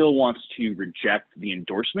still wants to reject the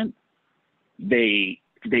endorsement, they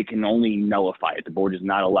can only nullify it. The board is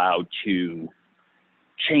not allowed to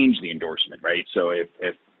change the endorsement, right? So if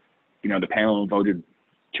the panel voted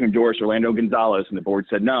to endorse Orlando Gonzalez and the board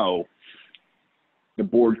said no, the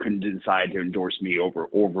board couldn't decide to endorse me over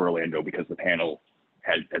Orlando because the panel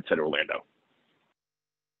had said Orlando.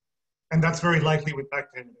 And that's very likely with that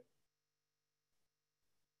candidate.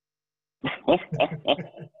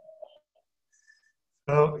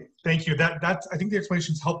 So thank you. I think the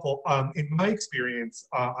explanation is helpful. In my experience,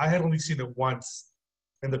 I had only seen it once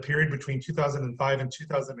in the period between 2005 and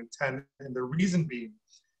 2010. And the reason being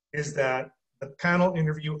is that the panel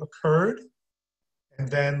interview occurred, and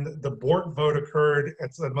then the board vote occurred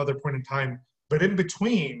at some other point in time. But in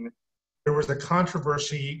between, there was a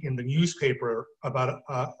controversy in the newspaper about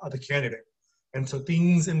the candidate. And so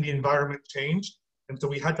things in the environment changed. And so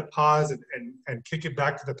we had to pause and kick it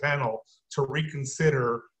back to the panel to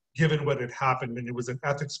reconsider, given what had happened. And it was an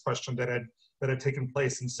ethics question that had taken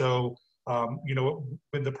place. And so,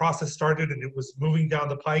 when the process started and it was moving down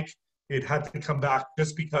the pike, it had to come back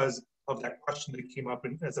just because of that question that came up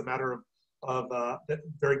as a matter of that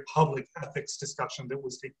very public ethics discussion that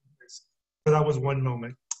was taking place. So that was one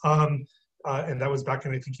moment. And that was back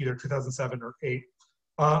in, I think, either 2007 or 8.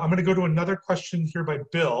 I'm going to go to another question here by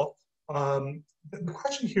Bill. The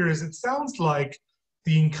question here is, it sounds like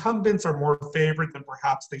the incumbents are more favored than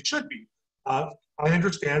perhaps they should be. I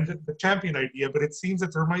understand the champion idea, but it seems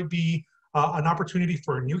that there might be an opportunity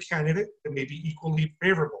for a new candidate that may be equally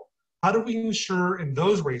favorable. How do we ensure in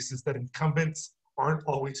those races that incumbents aren't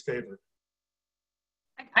always favored?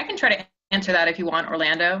 I can try to answer that if you want,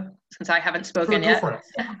 Orlando, since I haven't spoken yet.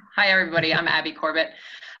 Hi, everybody. I'm Abby Corbett.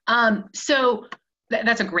 So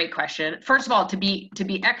that's a great question. First of all, to be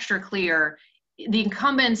extra clear, the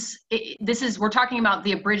incumbents, we're talking about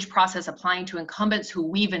the abridged process applying to incumbents who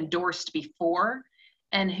we've endorsed before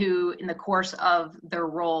and who, in the course of their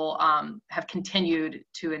role, have continued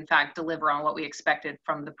to, in fact, deliver on what we expected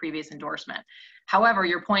from the previous endorsement. However,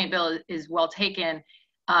 your point, Bill, is well taken.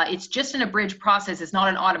 It's just an abridged process. It's not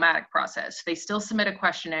an automatic process. They still submit a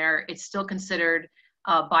questionnaire. It's still considered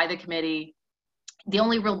by the committee. The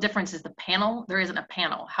only real difference is the panel. There isn't a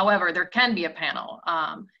panel. However, there can be a panel.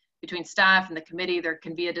 Between staff and the committee, there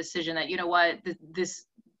can be a decision that, you know what, this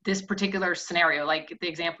particular scenario, like the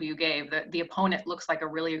example you gave, the opponent looks like a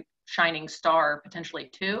really shining star,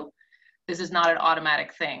 potentially too. This is not an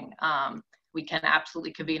automatic thing. We can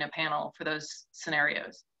absolutely convene a panel for those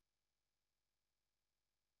scenarios.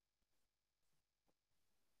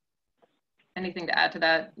 Anything to add to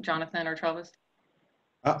that, Jonathan or Travis?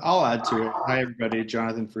 I'll add to it. Hi, everybody.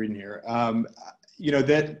 Jonathan Frieden here.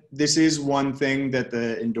 That this is one thing that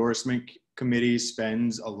the endorsement committee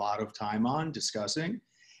spends a lot of time on discussing,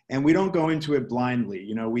 and we don't go into it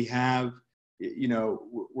blindly. We have,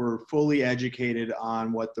 we're fully educated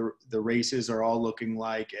on what the races are all looking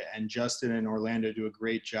like, and Justin and Orlando do a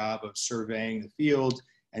great job of surveying the field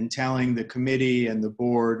and telling the committee and the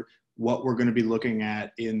board what we're going to be looking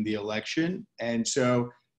at in the election. And so,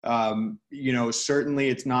 certainly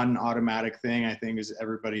it's not an automatic thing, I think, as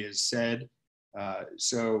everybody has said.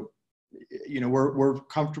 We're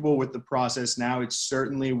comfortable with the process now. It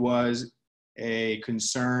certainly was a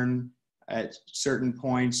concern at certain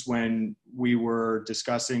points when we were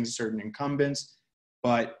discussing certain incumbents.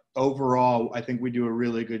 But overall, I think we do a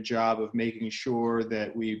really good job of making sure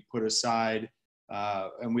that we put aside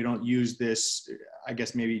and we don't use this, I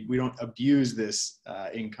guess maybe we don't abuse this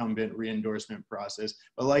incumbent re-endorsement process.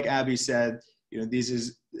 But like Abby said,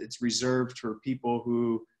 it's reserved for people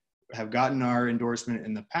who have gotten our endorsement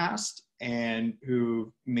in the past and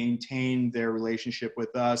who maintained their relationship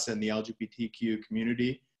with us and the LGBTQ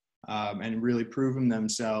community and really proven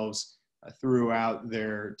themselves throughout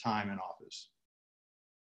their time in office.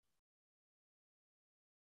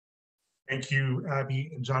 Thank you,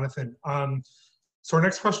 Abby and Jonathan. So our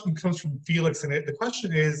next question comes from Felix, and the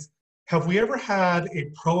question is, have we ever had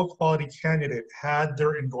a pro-equality candidate had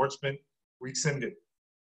their endorsement rescinded?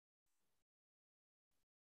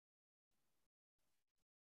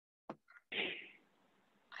 I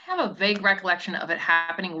have a vague recollection of it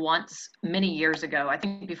happening once many years ago. I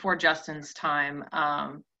think before Justin's time.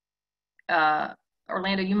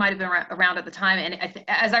 Orlando, you might have been around at the time, and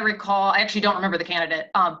as I recall, I actually don't remember the candidate,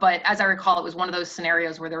 but as I recall, it was one of those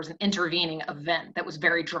scenarios where there was an intervening event that was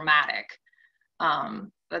very dramatic.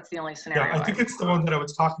 That's the only scenario. Yeah, I think it's the one that I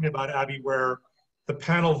was talking about, Abby, where the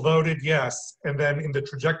panel voted yes, and then in the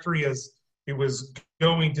trajectory as it was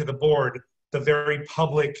going to the board, the very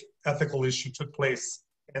public ethical issue took place,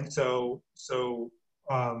 and so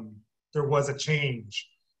there was a change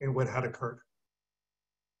in what had occurred.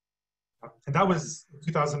 And that was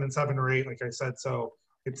 2007 or 8, like I said, so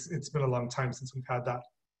it's been a long time since we've had that.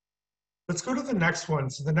 Let's go to the next one.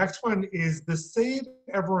 So the next one is, does SAVE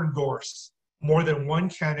ever endorse more than one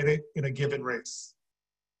candidate in a given race?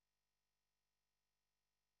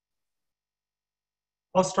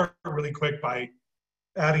 I'll start really quick by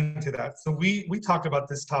adding to that. So we talk about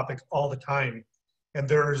this topic all the time, and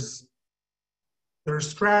there's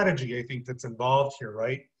strategy, I think, that's involved here,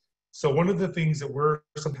 right? So one of the things that we're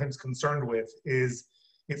sometimes concerned with is,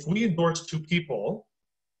 if we endorse 2 people,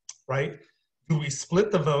 right, do we split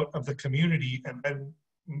the vote of the community and then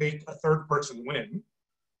make a 3rd person win?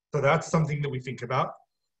 So that's something that we think about.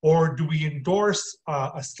 Or do we endorse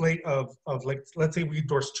a slate of like, let's say we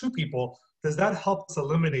endorse 2 people, does that help us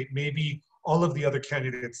eliminate maybe all of the other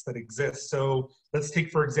candidates that exist? So let's take,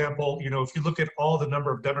 for example, if you look at all the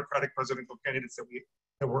number of Democratic presidential candidates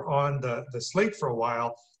that were on the slate for a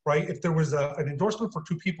while, right? If there was an endorsement for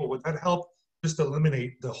 2 people, would that help just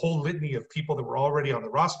eliminate the whole litany of people that were already on the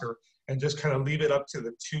roster and just kind of leave it up to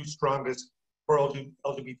the 2 strongest for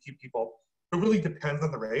LGBT people? It really depends on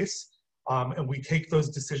the race. And we take those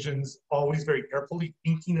decisions always very carefully,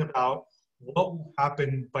 thinking about what will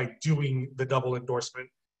happen by doing the double endorsement,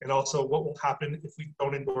 and also what will happen if we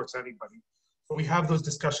don't endorse anybody. So we have those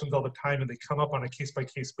discussions all the time, and they come up on a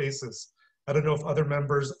case-by-case basis. I don't know if other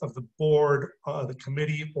members of the board, the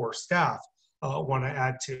committee, or staff want to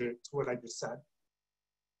add to what I just said.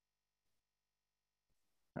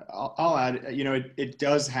 I'll add, it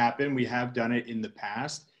does happen. We have done it in the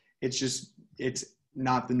past. It's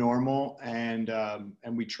not the normal, and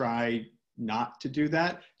we try not to do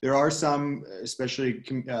that. There are some, especially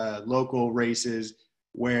local races,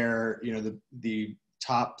 where the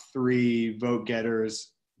top 3 vote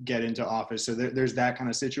getters get into office. So there's that kind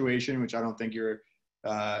of situation, which I don't think you're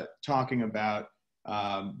talking about.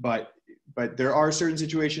 But there are certain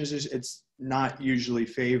situations it's not usually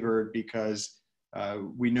favored, because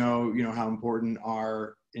we know how important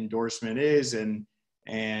our endorsement is, and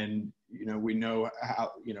we know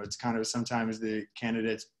how it's kind of sometimes the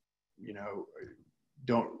candidates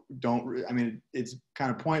don't. I mean, it's kind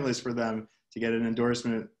of pointless for them to get an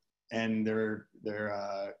endorsement and their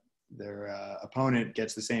opponent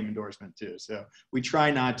gets the same endorsement too. So we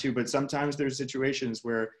try not to, but sometimes there's situations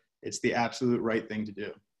where it's the absolute right thing to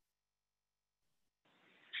do.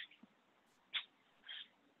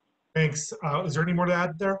 Thanks. Is there any more to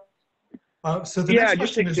add there? So the next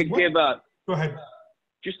question is, go ahead.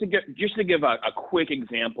 Just to give a quick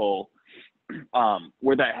example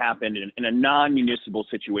where that happened in a non-municipal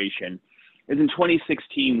situation, is in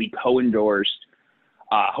 2016 we co-endorsed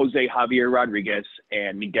Jose Javier Rodriguez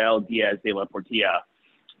and Miguel Diaz de la Portilla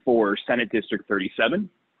for Senate District 37.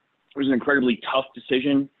 It was an incredibly tough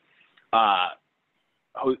decision.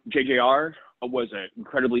 JJR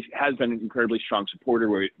has been an incredibly strong supporter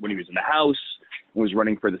when he was in the House and was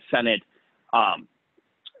running for the Senate. And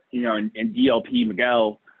DLP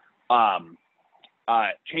Miguel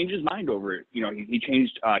changed his mind over it. He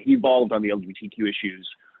evolved on the LGBTQ issues,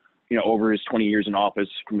 over his 20 years in office,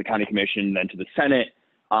 from the county commission, then to the Senate.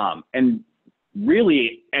 And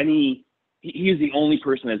really, he is the only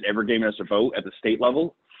person that's ever given us a vote at the state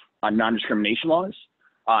level on non-discrimination laws.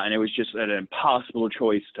 and it was just an impossible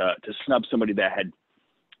choice to snub somebody that had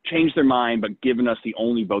changed their mind but given us the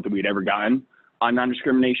only vote that we had ever gotten on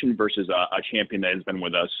non-discrimination versus a champion that has been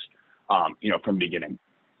with us, from the beginning.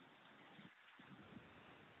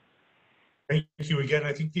 Thank you again.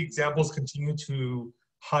 I think the examples continue to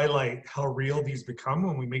highlight how real these become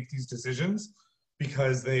when we make these decisions,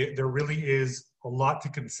 because there really is a lot to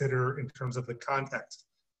consider in terms of the context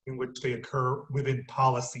in which they occur within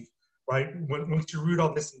policy, right? Once you root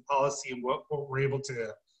all this in policy and what we're able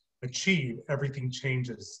to achieve, everything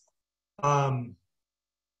changes.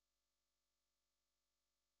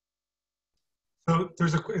 So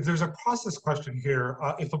there's a process question here.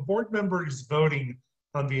 If a board member is voting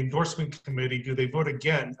on the endorsement committee, do they vote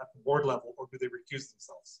again at the board level, or do they recuse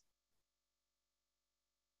themselves?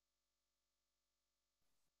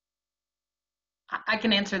 I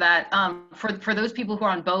can answer that. For those people who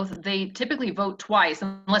are on both, they typically vote twice,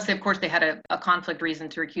 unless of course they had a conflict reason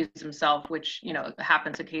to recuse themselves, which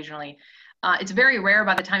happens occasionally. It's very rare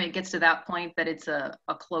by the time it gets to that point that it's a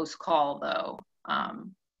close call, though.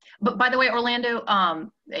 But by the way, Orlando,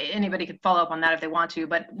 anybody could follow up on that if they want to,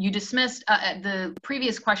 but you dismissed, the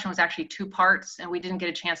previous question was actually 2 parts, and we didn't get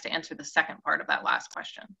a chance to answer the second part of that last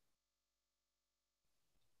question.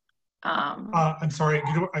 I'm sorry,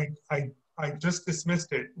 I just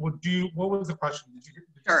dismissed it. What was the question? Did you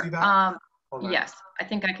see that? Yes, I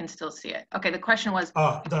think I can still see it. Okay, the question was,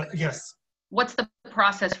 yes. What's the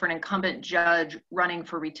process for an incumbent judge running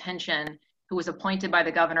for retention who was appointed by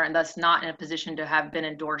the governor and thus not in a position to have been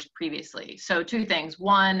endorsed previously? So 2 things.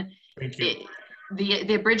 One,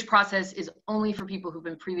 the abridged process is only for people who've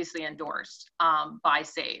been previously endorsed by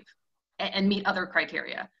SAVE and meet other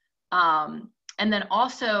criteria. And then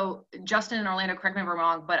also, Justin and Orlando, correct me if I'm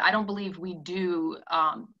wrong, but I don't believe we do,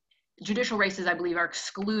 judicial races, I believe, are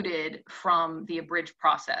excluded from the abridged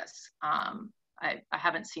process. I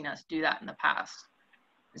haven't seen us do that in the past.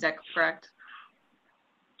 Is that correct?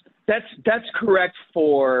 That's correct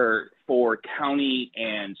for county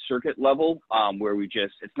and circuit level, where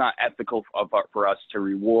it's not ethical for us to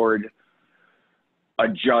reward a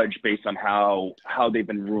judge based on how they've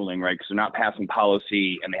been ruling, right? Because they're not passing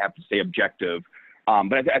policy and they have to stay objective.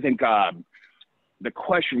 But I think the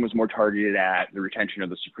question was more targeted at the retention of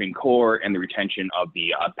the Supreme Court and the retention of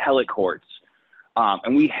the appellate courts.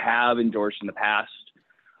 And we have endorsed in the past,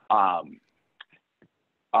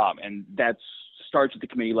 and that starts at the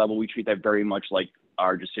committee level. We treat that very much like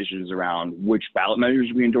our decisions around which ballot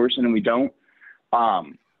measures we endorse and we don't.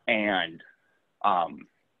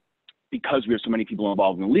 Because we have so many people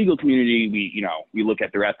involved in the legal community, we look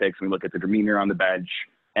at their ethics, we look at their demeanor on the bench,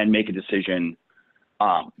 and make a decision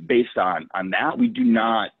based on that. We do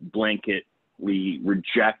not blanketly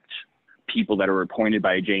reject people that are appointed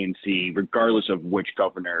by a JNC, regardless of which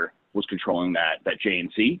governor was controlling that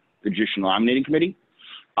JNC, the Judicial Nominating Committee.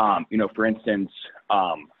 For instance,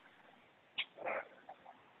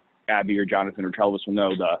 Abby or Jonathan or Travis will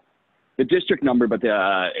know the district number, but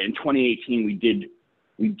in 2018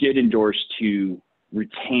 we did endorse to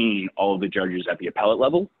retain all of the judges at the appellate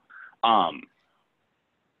level,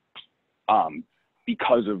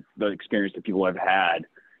 because of the experience that people have had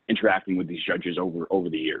interacting with these judges over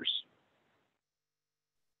the years.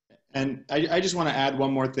 And I just want to add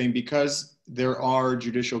one more thing, because there are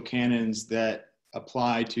judicial canons that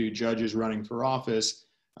apply to judges running for office.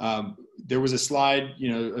 There was a slide,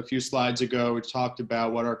 a few slides ago, which talked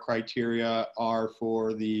about what our criteria are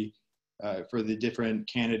for the different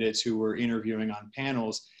candidates who were interviewing on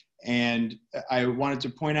panels. And I wanted to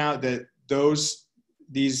point out that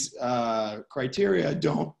these criteria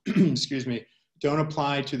don't, don't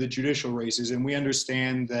apply to the judicial races. And we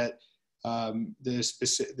understand that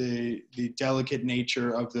the delicate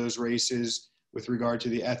nature of those races with regard to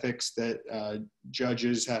the ethics that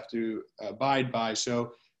judges have to abide by.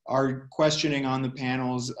 So our questioning on the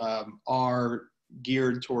panels are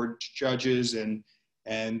geared toward judges and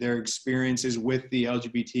their experiences with the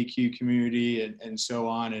LGBTQ community and so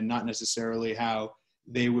on, and not necessarily how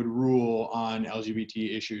they would rule on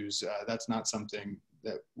LGBT issues. That's not something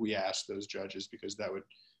that we ask those judges, because that would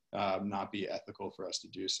not be ethical for us to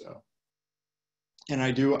do so. And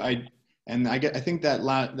I think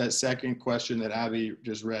that second question that Abby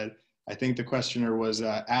just read, I think the questioner was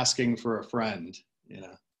asking for a friend,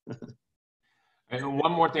 And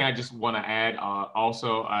one more thing I just want to add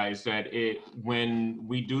also is that when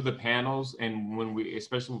we do the panels and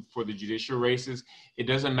especially for the judicial races, it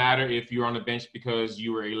doesn't matter if you're on the bench because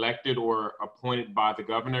you were elected or appointed by the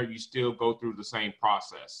governor, you still go through the same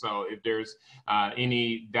process. So if there's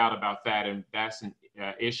any doubt about that and that's an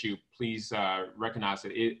issue, please recognize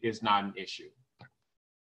that it is not an issue.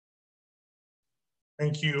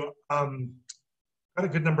 Thank you. Got a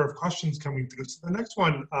good number of questions coming through. So the next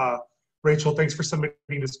one, Rachel, thanks for submitting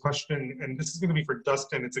this question. And this is going to be for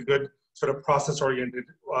Dustin. It's a good sort of process-oriented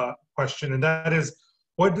question. And that is,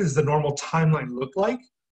 what does the normal timeline look like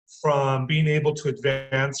from being able to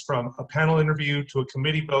advance from a panel interview to a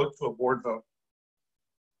committee vote to a board vote?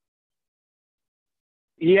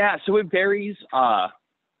 Yeah, so it varies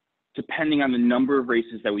depending on the number of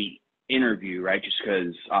races that we interview, right? Just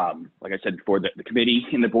because, like I said before, the committee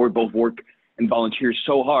and the board both work and volunteer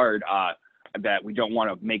so hard that we don't want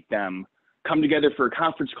to make them come together for a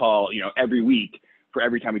conference call, every week for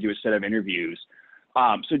every time we do a set of interviews.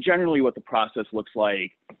 So generally what the process looks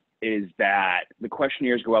like is that the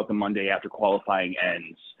questionnaires go out the Monday after qualifying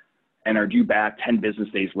ends and are due back 10 business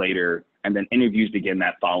days later, and then interviews begin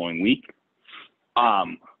that following week.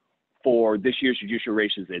 For this year's judicial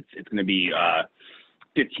races, it's going to be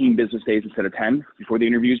 15 business days instead of 10 before the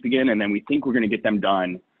interviews begin, and then we think we're going to get them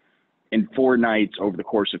done in 4 nights over the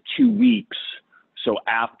course of 2 weeks. So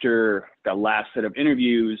after the last set of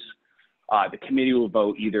interviews, the committee will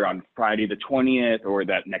vote either on Friday the 20th or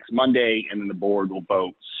that next Monday, and then the board will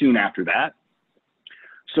vote soon after that.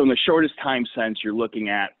 So in the shortest time sense, you're looking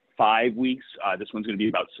at 5 weeks. This one's going to be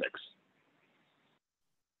about 6.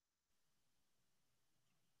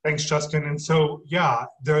 Thanks, Justin. And so, yeah,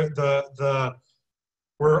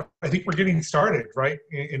 I think we're getting started, right?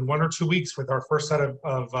 In 1 or 2 weeks with our first set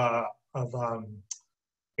of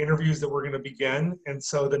interviews that we're going to begin. And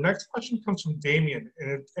so the next question comes from Damien.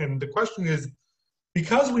 And the question is,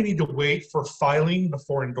 because we need to wait for filing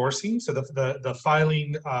before endorsing, so the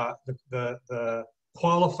filing, the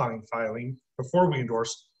qualifying filing before we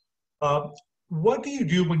endorse, what do you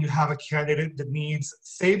do when you have a candidate that needs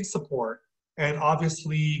SAVE support? And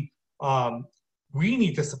obviously, we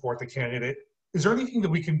need to support the candidate. Is there anything that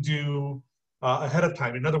we can do ahead of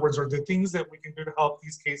time? In other words, are there things that we can do to help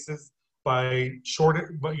these cases by short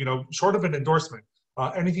of an endorsement?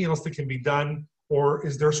 Anything else that can be done, or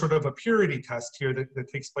is there sort of a purity test here that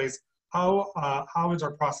takes place? How is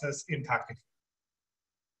our process impacted?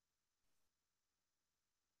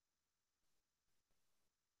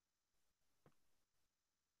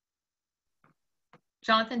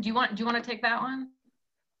 Jonathan, do you want to take that one?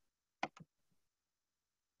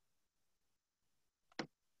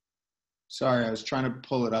 Sorry, I was trying to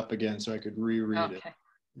pull it up again so I could reread it.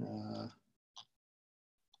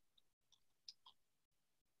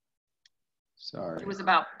 Sorry. It was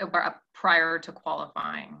about prior to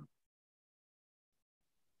qualifying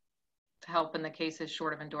to help in the cases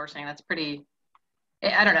short of endorsing. That's pretty,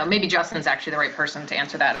 I don't know, maybe Justin's actually the right person to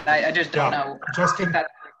answer that. I just don't know. Justin.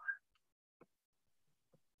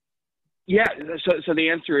 Yeah, so the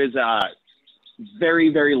answer is very,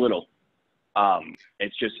 very little.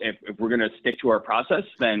 It's just if we're going to stick to our process,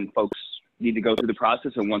 then folks need to go through the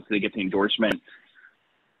process, and once they get the endorsement,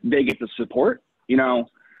 they get the support.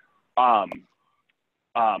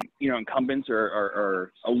 Incumbents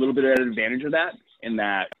are a little bit at an advantage of that, in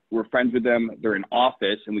that we're friends with them, they're in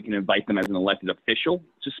office, and we can invite them as an elected official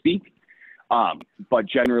to speak. But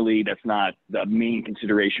generally, that's not the main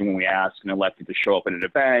consideration when we ask an elected to show up at an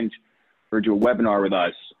event or do a webinar with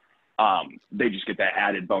us. They just get that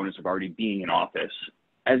added bonus of already being in office.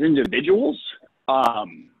 As individuals,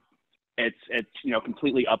 it's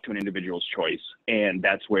completely up to an individual's choice, and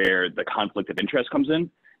that's where the conflict of interest comes in.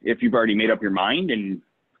 If you've already made up your mind and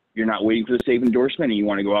you're not waiting for the SAVE endorsement and you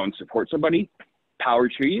want to go out and support somebody, power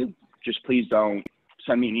to you. Just please don't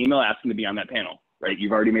send me an email asking to be on that panel, right?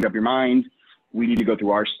 You've already made up your mind. We need to go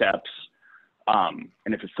through our steps. And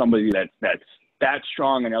if it's somebody that's that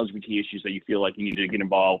strong on LGBT issues that you feel like you need to get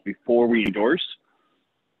involved before we endorse,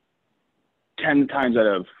 10 times out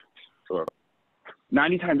of, or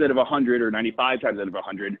 90 times out of 100 or 95 times out of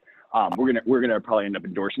 100, we're gonna probably end up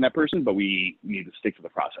endorsing that person, but we need to stick to the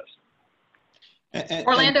process.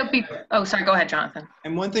 Orlando, oh, sorry, go ahead, Jonathan.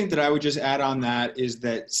 And one thing that I would just add on that is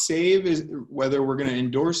that SAVE is, whether we're gonna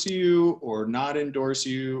endorse you or not endorse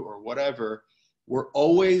you or whatever, we're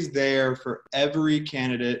always there for every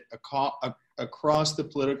candidate across the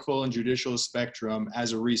political and judicial spectrum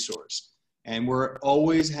as a resource. And we're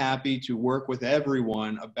always happy to work with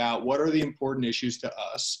everyone about what are the important issues to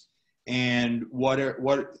us, and what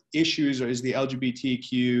issues is the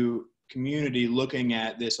LGBTQ community looking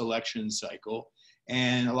at this election cycle.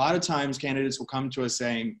 And a lot of times candidates will come to us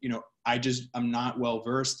saying, I'm not well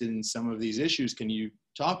versed in some of these issues. Can you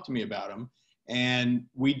talk to me about them? And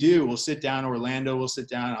we do. We'll sit down, Orlando will sit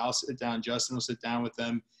down, I'll sit down, Justin will sit down with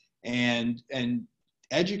them and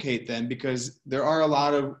educate them, because there are a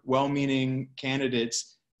lot of well-meaning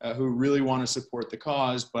candidates who really want to support the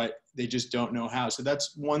cause, but they just don't know how. So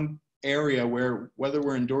that's one area where whether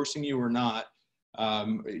we're endorsing you or not,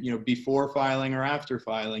 before filing or after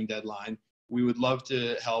filing deadline, we would love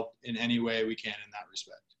to help in any way we can in that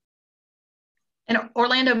respect. And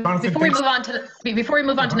Orlando, before we move on to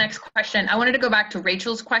the next question, I wanted to go back to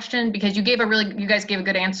Rachel's question, because you guys gave a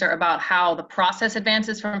good answer about how the process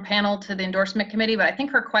advances from panel to the endorsement committee. But I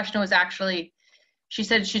think her question was actually, she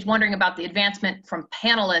said she's wondering about the advancement from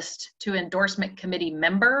panelist to endorsement committee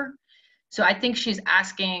member. So I think she's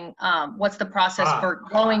asking, what's the process for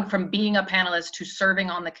going from being a panelist to serving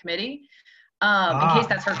on the committee? In case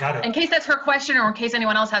that's her question, or in case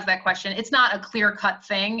anyone else has that question. It's not a clear-cut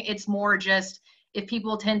thing. It's more just, if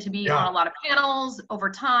people tend to be on a lot of panels over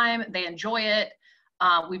time, they enjoy it.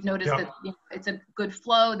 We've noticed that it's a good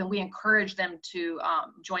flow, then we encourage them to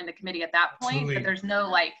join the committee at that point. Absolutely. But there's no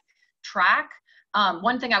like track.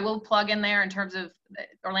 One thing I will plug in there in terms of,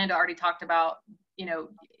 Orlando already talked about,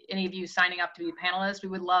 any of you signing up to be a panelist, we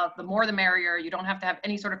would love, the more the merrier. You don't have to have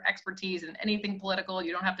any sort of expertise in anything political.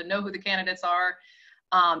 You don't have to know who the candidates are.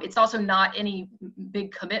 It's also not any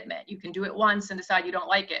big commitment. You can do it once and decide you don't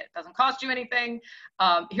like it. It doesn't cost you anything.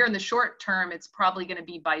 Here in the short term, it's probably going to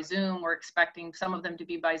be by Zoom. We're expecting some of them to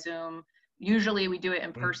be by Zoom. Usually we do it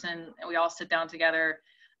in person and we all sit down together.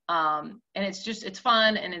 And it's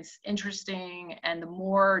fun and it's interesting. And the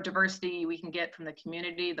more diversity we can get from the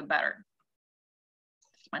community, the better.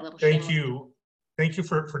 My little Thank you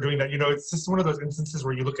for doing that. It's just one of those instances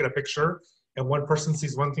where you look at a picture and one person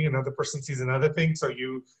sees one thing, another person sees another thing. So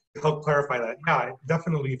you help clarify that. Yeah,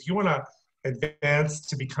 definitely. If you want to advance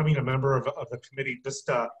to becoming a member of the committee, just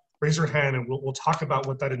raise your hand and we'll talk about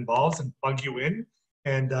what that involves and plug you in.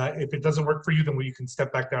 And if it doesn't work for you, then you can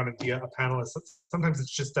step back down and be a panelist. Sometimes it's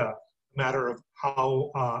just a matter of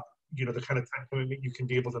how, the kind of time commitment you can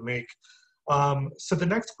be able to make. So the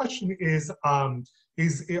next question is I'll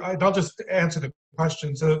just answer the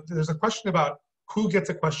question. So there's a question about who gets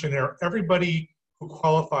a questionnaire. Everybody who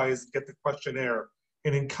qualifies get the questionnaire.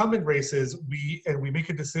 In incumbent races, we make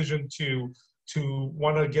a decision to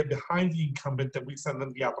want to get behind the incumbent, that we send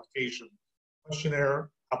them the application, questionnaire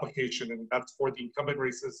application, and that's for the incumbent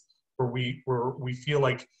races where we feel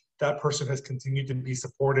like that person has continued to be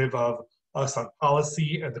supportive of us on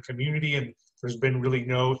policy and the community, and there's been really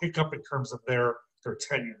no hiccup in terms of their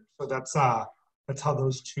tenure. So that's how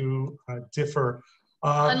those two differ.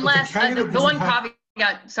 Unless the one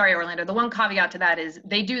caveat, sorry, Orlando, the one caveat to that is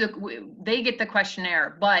they get the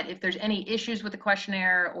questionnaire, but if there's any issues with the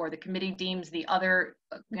questionnaire or the committee deems the other,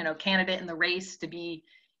 candidate in the race to be,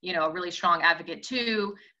 a really strong advocate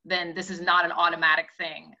too, then this is not an automatic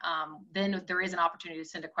thing. Then there is an opportunity to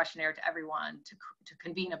send a questionnaire to everyone to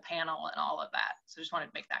convene a panel and all of that. So just wanted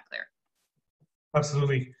to make that clear.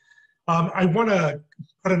 Absolutely. I want to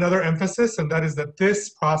put another emphasis, and that is that this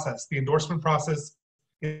process, the endorsement process,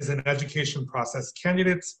 is an education process.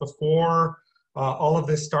 Candidates, before all of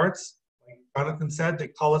this starts, like Jonathan said, they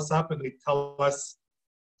call us up and they tell us,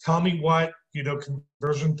 tell me what,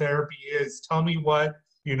 conversion therapy is. Tell me what,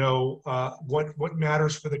 what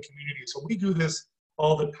matters for the community. So we do this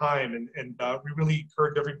all the time, and we really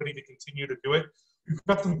encourage everybody to continue to do it. We've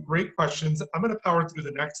got some great questions. I'm going to power through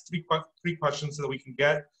the next three questions so that we can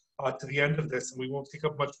get to the end of this, and we won't take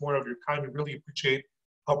up much more of your time. We really appreciate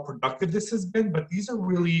how productive this has been, but these are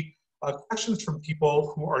really questions from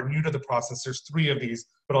people who are new to the process. There's three of these,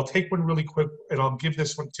 but I'll take one really quick, and I'll give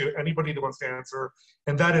this one to anybody that wants to answer,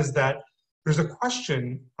 and that is that there's a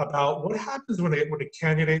question about what happens when a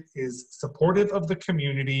candidate is supportive of the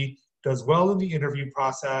community, does well in the interview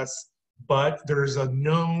process, but there's a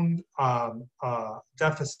known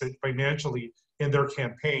deficit financially in their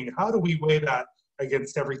campaign. How do we weigh that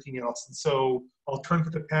against everything else? And so I'll turn to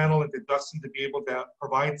the panel and to Dustin to be able to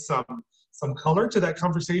provide some color to that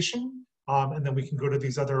conversation, and then we can go to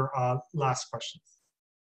these other last questions.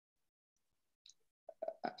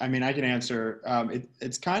 I mean, I can answer.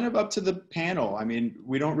 It's kind of up to the panel. I mean,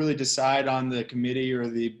 we don't really decide on the committee or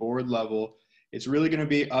the board level. It's really going to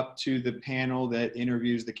be up to the panel that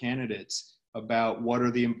interviews the candidates about what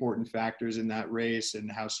are the important factors in that race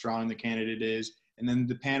and how strong the candidate is. And then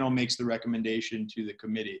the panel makes the recommendation to the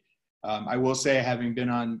committee. I will say, having been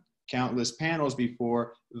on countless panels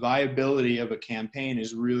before, viability of a campaign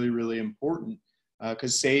is really, really important.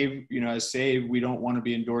 Because as SAVE, we don't want to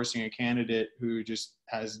be endorsing a candidate who just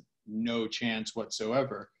has no chance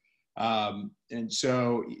whatsoever. And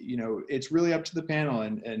so, it's really up to the panel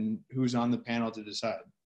and who's on the panel to decide.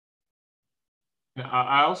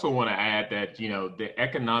 I also want to add that, the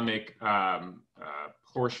economic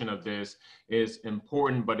portion of this is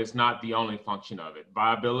important, but it's not the only function of it.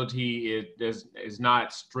 Viability is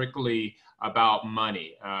not strictly about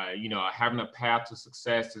money. You know, having a path to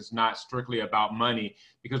success is not strictly about money,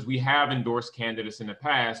 because we have endorsed candidates in the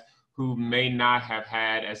past who may not have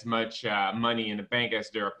had as much money in the bank as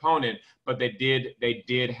their opponent, but they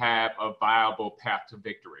did have a viable path to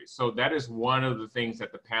victory. So that is one of the things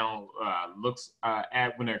that the panel looks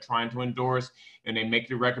at when they're trying to endorse, and they make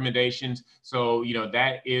the recommendations. So, you know,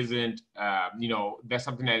 that isn't, you know, that's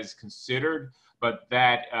something that is considered, but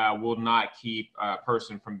that will not keep a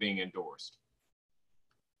person from being endorsed.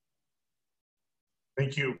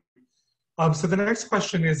 Thank you. So the next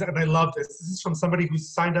question is, and I love this, this is from somebody who's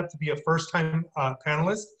signed up to be a first-time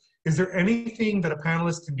panelist. Is there anything that a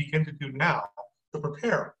panelist can begin to do now to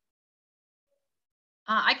prepare?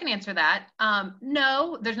 I can answer that.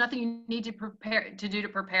 No, there's nothing you need to prepare.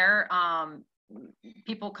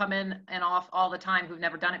 People come in and off all the time who've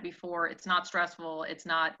never done it before. It's not stressful. It's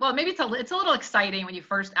not, well, maybe it's a little exciting when you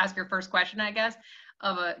first ask your first question, I guess,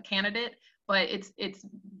 of a candidate. But it's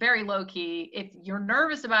very low key. If you're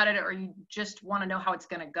nervous about it or you just want to know how it's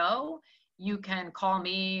going to go, you can call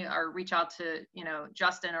me or reach out to, you know,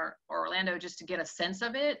 Justin or Orlando just to get a sense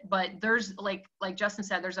of it. But there's like Justin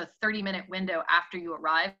said, there's a 30-minute window after you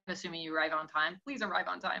arrive, assuming you arrive on time. Please arrive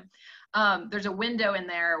on time. There's a window in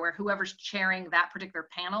there where whoever's chairing that particular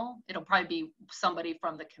panel, it'll probably be somebody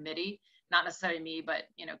from the committee, not necessarily me, but,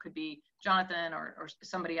 you know, could be Jonathan or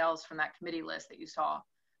somebody else from that committee list that you saw.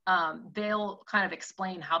 They'll kind of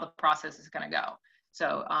explain how the process is going to go.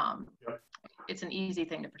 So it's an easy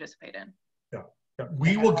thing to participate in. Yeah.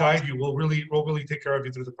 We will guide you. We'll really take care of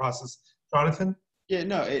you through the process. Jonathan? Yeah,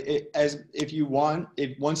 no, if you want,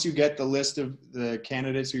 once you get the list of the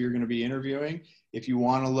candidates who you're going to be interviewing, if you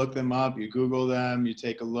want to look them up, you Google them, you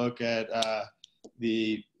take a look at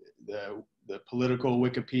the political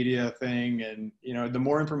Wikipedia thing, and, you know, the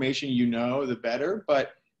more information you know, the better.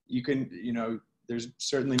 But you can, you know, there's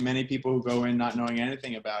certainly many people who go in not knowing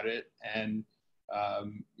anything about it, and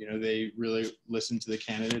you know, they really listen to the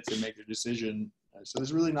candidates and make their decision. So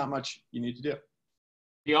there's really not much you need to do.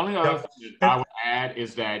 The only other thing that I would add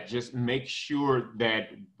is that just make sure that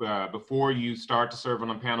before you start to serve on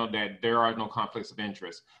a panel that there are no conflicts of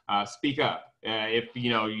interest. Speak up. If, you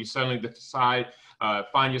know, you suddenly decide,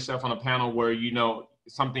 find yourself on a panel where, you know,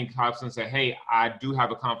 something pops and say, hey, I do have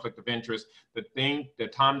a conflict of interest. The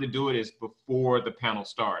time to do it is before the panel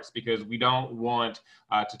starts, because we don't want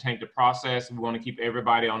to tank the process. We want to keep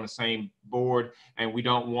everybody on the same board, and we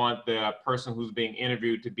don't want the person who's being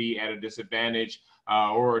interviewed to be at a disadvantage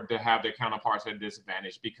or to have their counterparts at a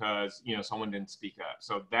disadvantage because, you know, someone didn't speak up.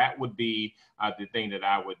 So that would be the thing that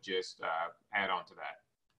I would just add on to that.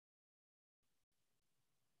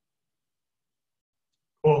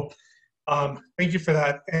 Cool. Thank you for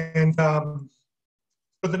that. And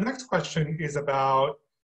so the next question is about,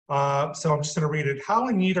 so I'm just going to read it. How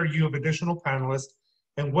in need are you of additional panelists,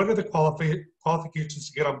 and what are the qualifications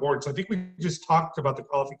to get on board? So I think we just talked about the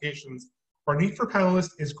qualifications. Our need for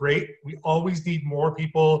panelists is great. We always need more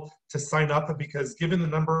people to sign up, because given the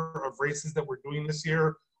number of races that we're doing this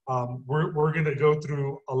year, we're going to go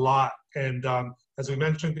through a lot. And as we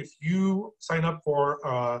mentioned, if you sign up for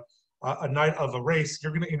a night of a race,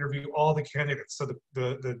 you're going to interview all the candidates. So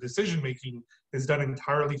the decision making is done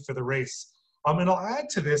entirely for the race. And I'll add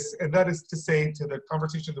to this, and that is to say, to the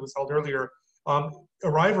conversation that was held earlier,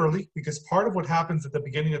 arrive early, because part of what happens at the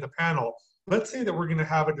beginning of the panel, let's say that we're going to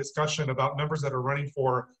have a discussion about members that are running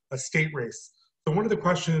for a state race. So one of the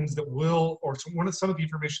questions that we'll, or some of the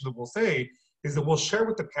information that we'll say is that we'll share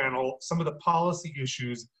with the panel some of the policy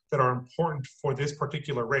issues that are important for this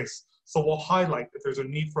particular race. So we'll highlight that there's a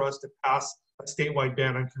need for us to pass a statewide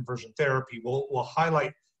ban on conversion therapy. We'll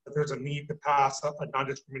highlight that there's a need to pass a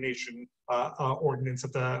non-discrimination ordinance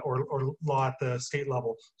at or law at the state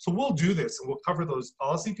level. So we'll do this, and we'll cover those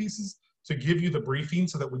policy pieces to give you the briefing,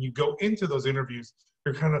 so that when you go into those interviews,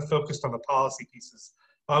 you're kind of focused on the policy pieces.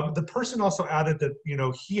 The person also added that, you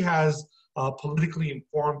know, he has politically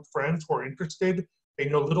informed friends who are interested. They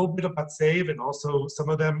know a little bit about SAVE, and also some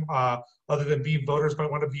of them, other than being voters, might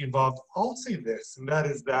want to be involved. I'll say this, and that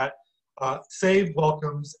is that SAVE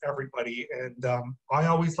welcomes everybody. And I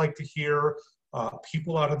always like to hear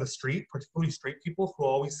people out of the street, particularly straight people, who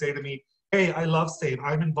always say to me, hey, I love SAVE.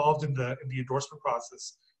 I'm involved in the endorsement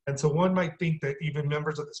process. And so one might think that even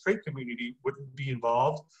members of the straight community wouldn't be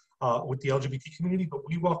involved with the LGBT community, but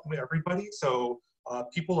we welcome everybody. So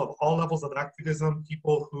people of all levels of activism,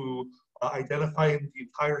 people who identify in the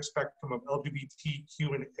entire spectrum of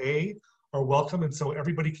LGBTQ&A are welcome. And so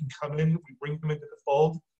everybody can come in, we bring them into the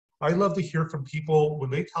fold. I love to hear from people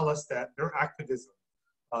when they tell us that their activism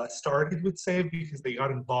started with SAVE because they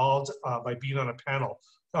got involved by being on a panel.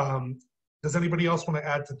 Does anybody else want to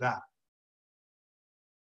add to that?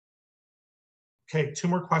 Okay, 2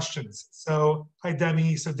 more questions. So, hi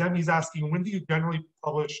Demi. So Demi's asking, when do you generally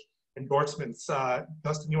publish endorsements?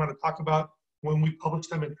 Dustin, you want to talk about when we publish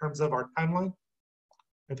them in terms of our timeline?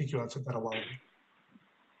 I think you answered that a while ago.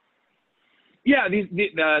 Yeah,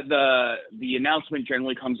 the announcement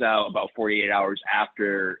generally comes out about 48 hours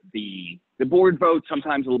after the board vote,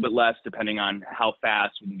 sometimes a little bit less, depending on how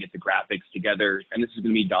fast we can get the graphics together. And this is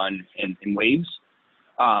going to be done in waves.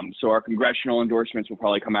 So our congressional endorsements will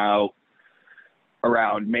probably come out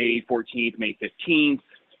around May 14th, May 15th.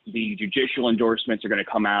 The judicial endorsements are going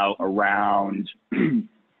to come out around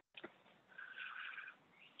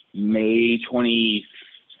May 25th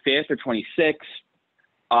or 26th.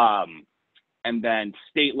 And then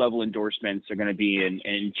state level endorsements are going to be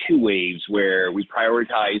in 2 waves where we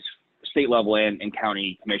prioritize state level and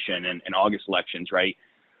county commission and August elections, right?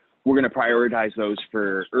 We're going to prioritize those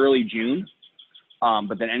for early June.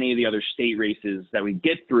 But then any of the other state races that we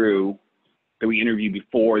get through, that we interview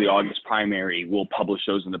before the August primary, we'll publish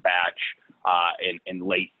those in the batch in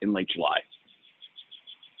late July.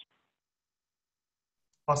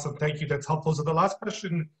 Awesome, thank you. That's helpful. So the last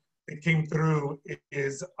question that came through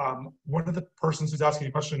is one of the persons who's asking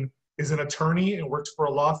a question is an attorney and works for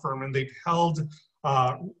a law firm, and they've held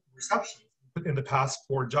receptions in the past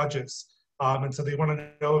for judges. And so they want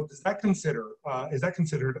to know, is that considered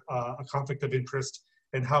a conflict of interest,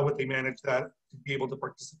 and how would they manage that to be able to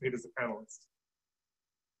participate as a panelist?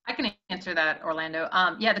 I can answer that, Orlando.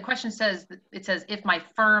 Yeah, the question says, if my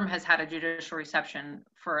firm has had a judicial reception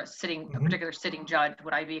for a particular sitting judge,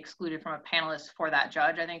 would I be excluded from a panelist for that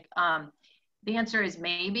judge? I think the answer is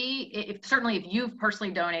maybe. Certainly if you've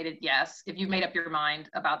personally donated, yes. If you've made up your mind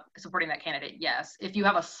about supporting that candidate, yes. If you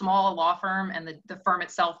have a small law firm and the firm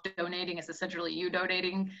itself donating is essentially you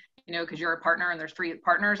donating, because you're a partner and there's 3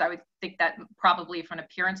 partners, I would think that probably from an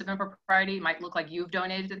appearance of impropriety might look like you've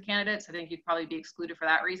donated to the candidates. I think you'd probably be excluded for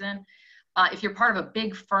that reason. If you're part of a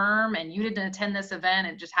big firm and you didn't attend this event,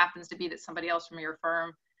 it just happens to be that somebody else from your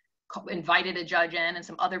firm invited a judge in and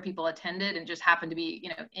some other people attended and just happened to be,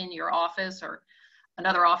 in your office or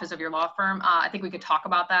another office of your law firm, I think we could talk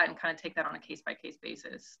about that and kind of take that on a case-by-case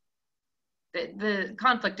basis. The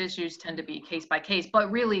conflict issues tend to be case by case,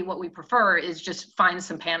 but really what we prefer is just find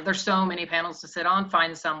some panels. There's so many panels to sit on,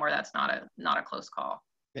 find some where that's not a close call.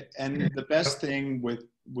 And the best thing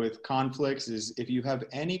with conflicts is if you have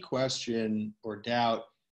any question or doubt,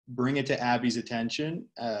 bring it to Abby's attention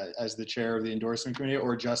as the chair of the endorsement committee,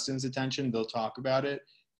 or Justin's attention. They'll talk about it.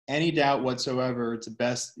 Any doubt whatsoever, it's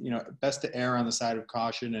best to err on the side of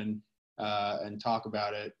caution and talk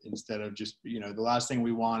about it instead of just, the last thing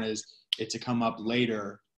we want is it to come up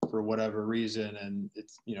later for whatever reason, and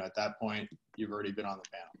it's, at that point you've already been on the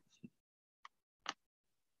panel.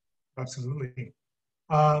 Absolutely.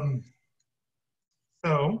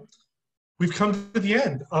 So we've come to the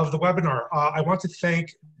end of the webinar. I want to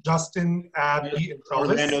thank Justin, Abby, and Travis.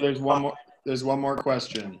 Orlando, there's one more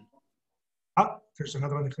question. There's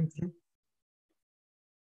another one that came through.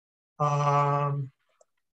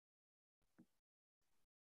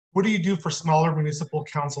 What do you do for smaller municipal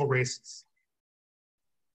council races?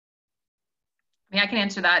 I mean, I can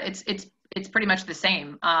answer that. It's pretty much the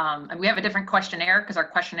same. And we have a different questionnaire because our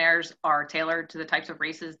questionnaires are tailored to the types of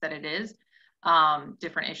races that it is.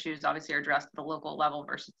 Different issues obviously are addressed at the local level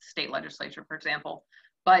versus the state legislature, for example.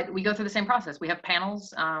 But we go through the same process. We have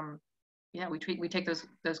panels. We take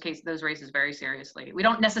those races very seriously. We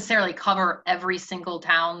don't necessarily cover every single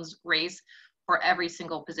town's race for every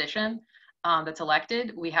single position that's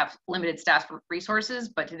elected. We have limited staff resources,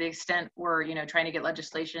 but to the extent we're trying to get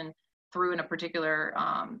legislation through in a particular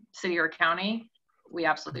city or county, we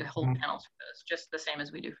absolutely hold panels for those, just the same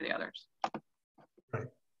as we do for the others. Right.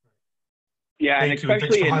 Yeah, Thank and you.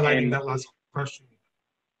 especially Thanks for highlighting that last question.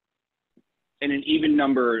 In an even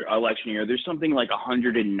number election year, there's something like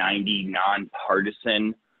 190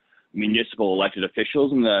 nonpartisan municipal elected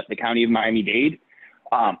officials in the county of Miami-Dade.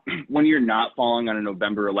 When you're not falling on a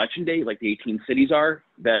November election date, like the 18 cities are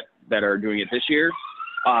that are doing it this year,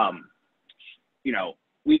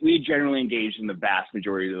 we generally engage in the vast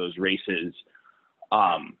majority of those races.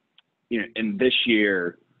 And this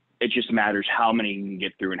year, it just matters how many you can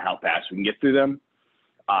get through and how fast we can get through them.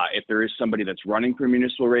 If there is somebody that's running for a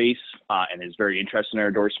municipal race and is very interested in our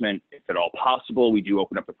endorsement, if at all possible, we do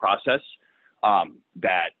open up the process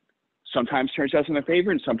that sometimes turns us in their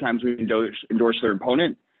favor and sometimes we endorse their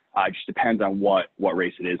opponent. It just depends on what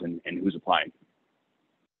race it is and who's applying.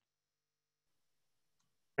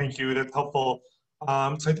 Thank you, that's helpful.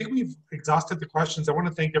 So I think we've exhausted the questions. I want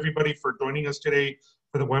to thank everybody for joining us today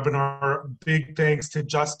for the webinar. Big thanks to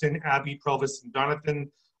Justin, Abby, Provis, and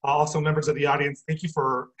Jonathan. Also members of the audience, thank you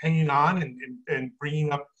for hanging on and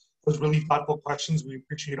bringing up those really thoughtful questions. We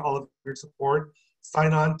appreciate all of your support.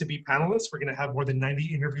 Sign on to be panelists. We're going to have more than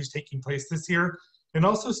 90 interviews taking place this year. And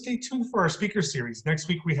also stay tuned for our speaker series. Next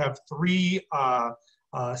week we have 3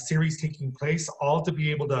 series taking place, all to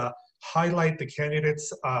be able to highlight the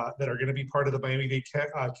candidates that are going to be part of the Miami-Dade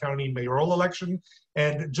County mayoral election.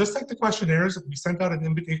 And just like the questionnaires, we sent out an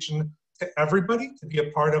invitation to everybody to be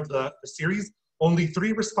a part of the series. Only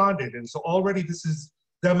 3 responded. And so already this is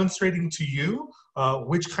demonstrating to you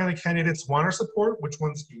which kind of candidates want our support, which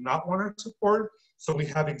ones do not want our support. So we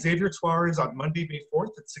have Xavier Tuarez on Monday, May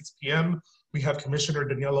 4th at 6 p.m. We have Commissioner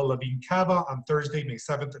Daniela Levine Cava on Thursday, May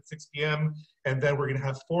 7th at 6 p.m. And then we're going to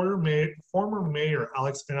have former Mayor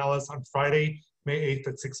Alex Pinales on Friday, May 8th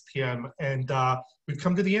at 6 p.m. And we've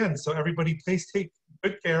come to the end. So everybody, please take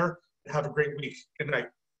good care and have a great week. Good night.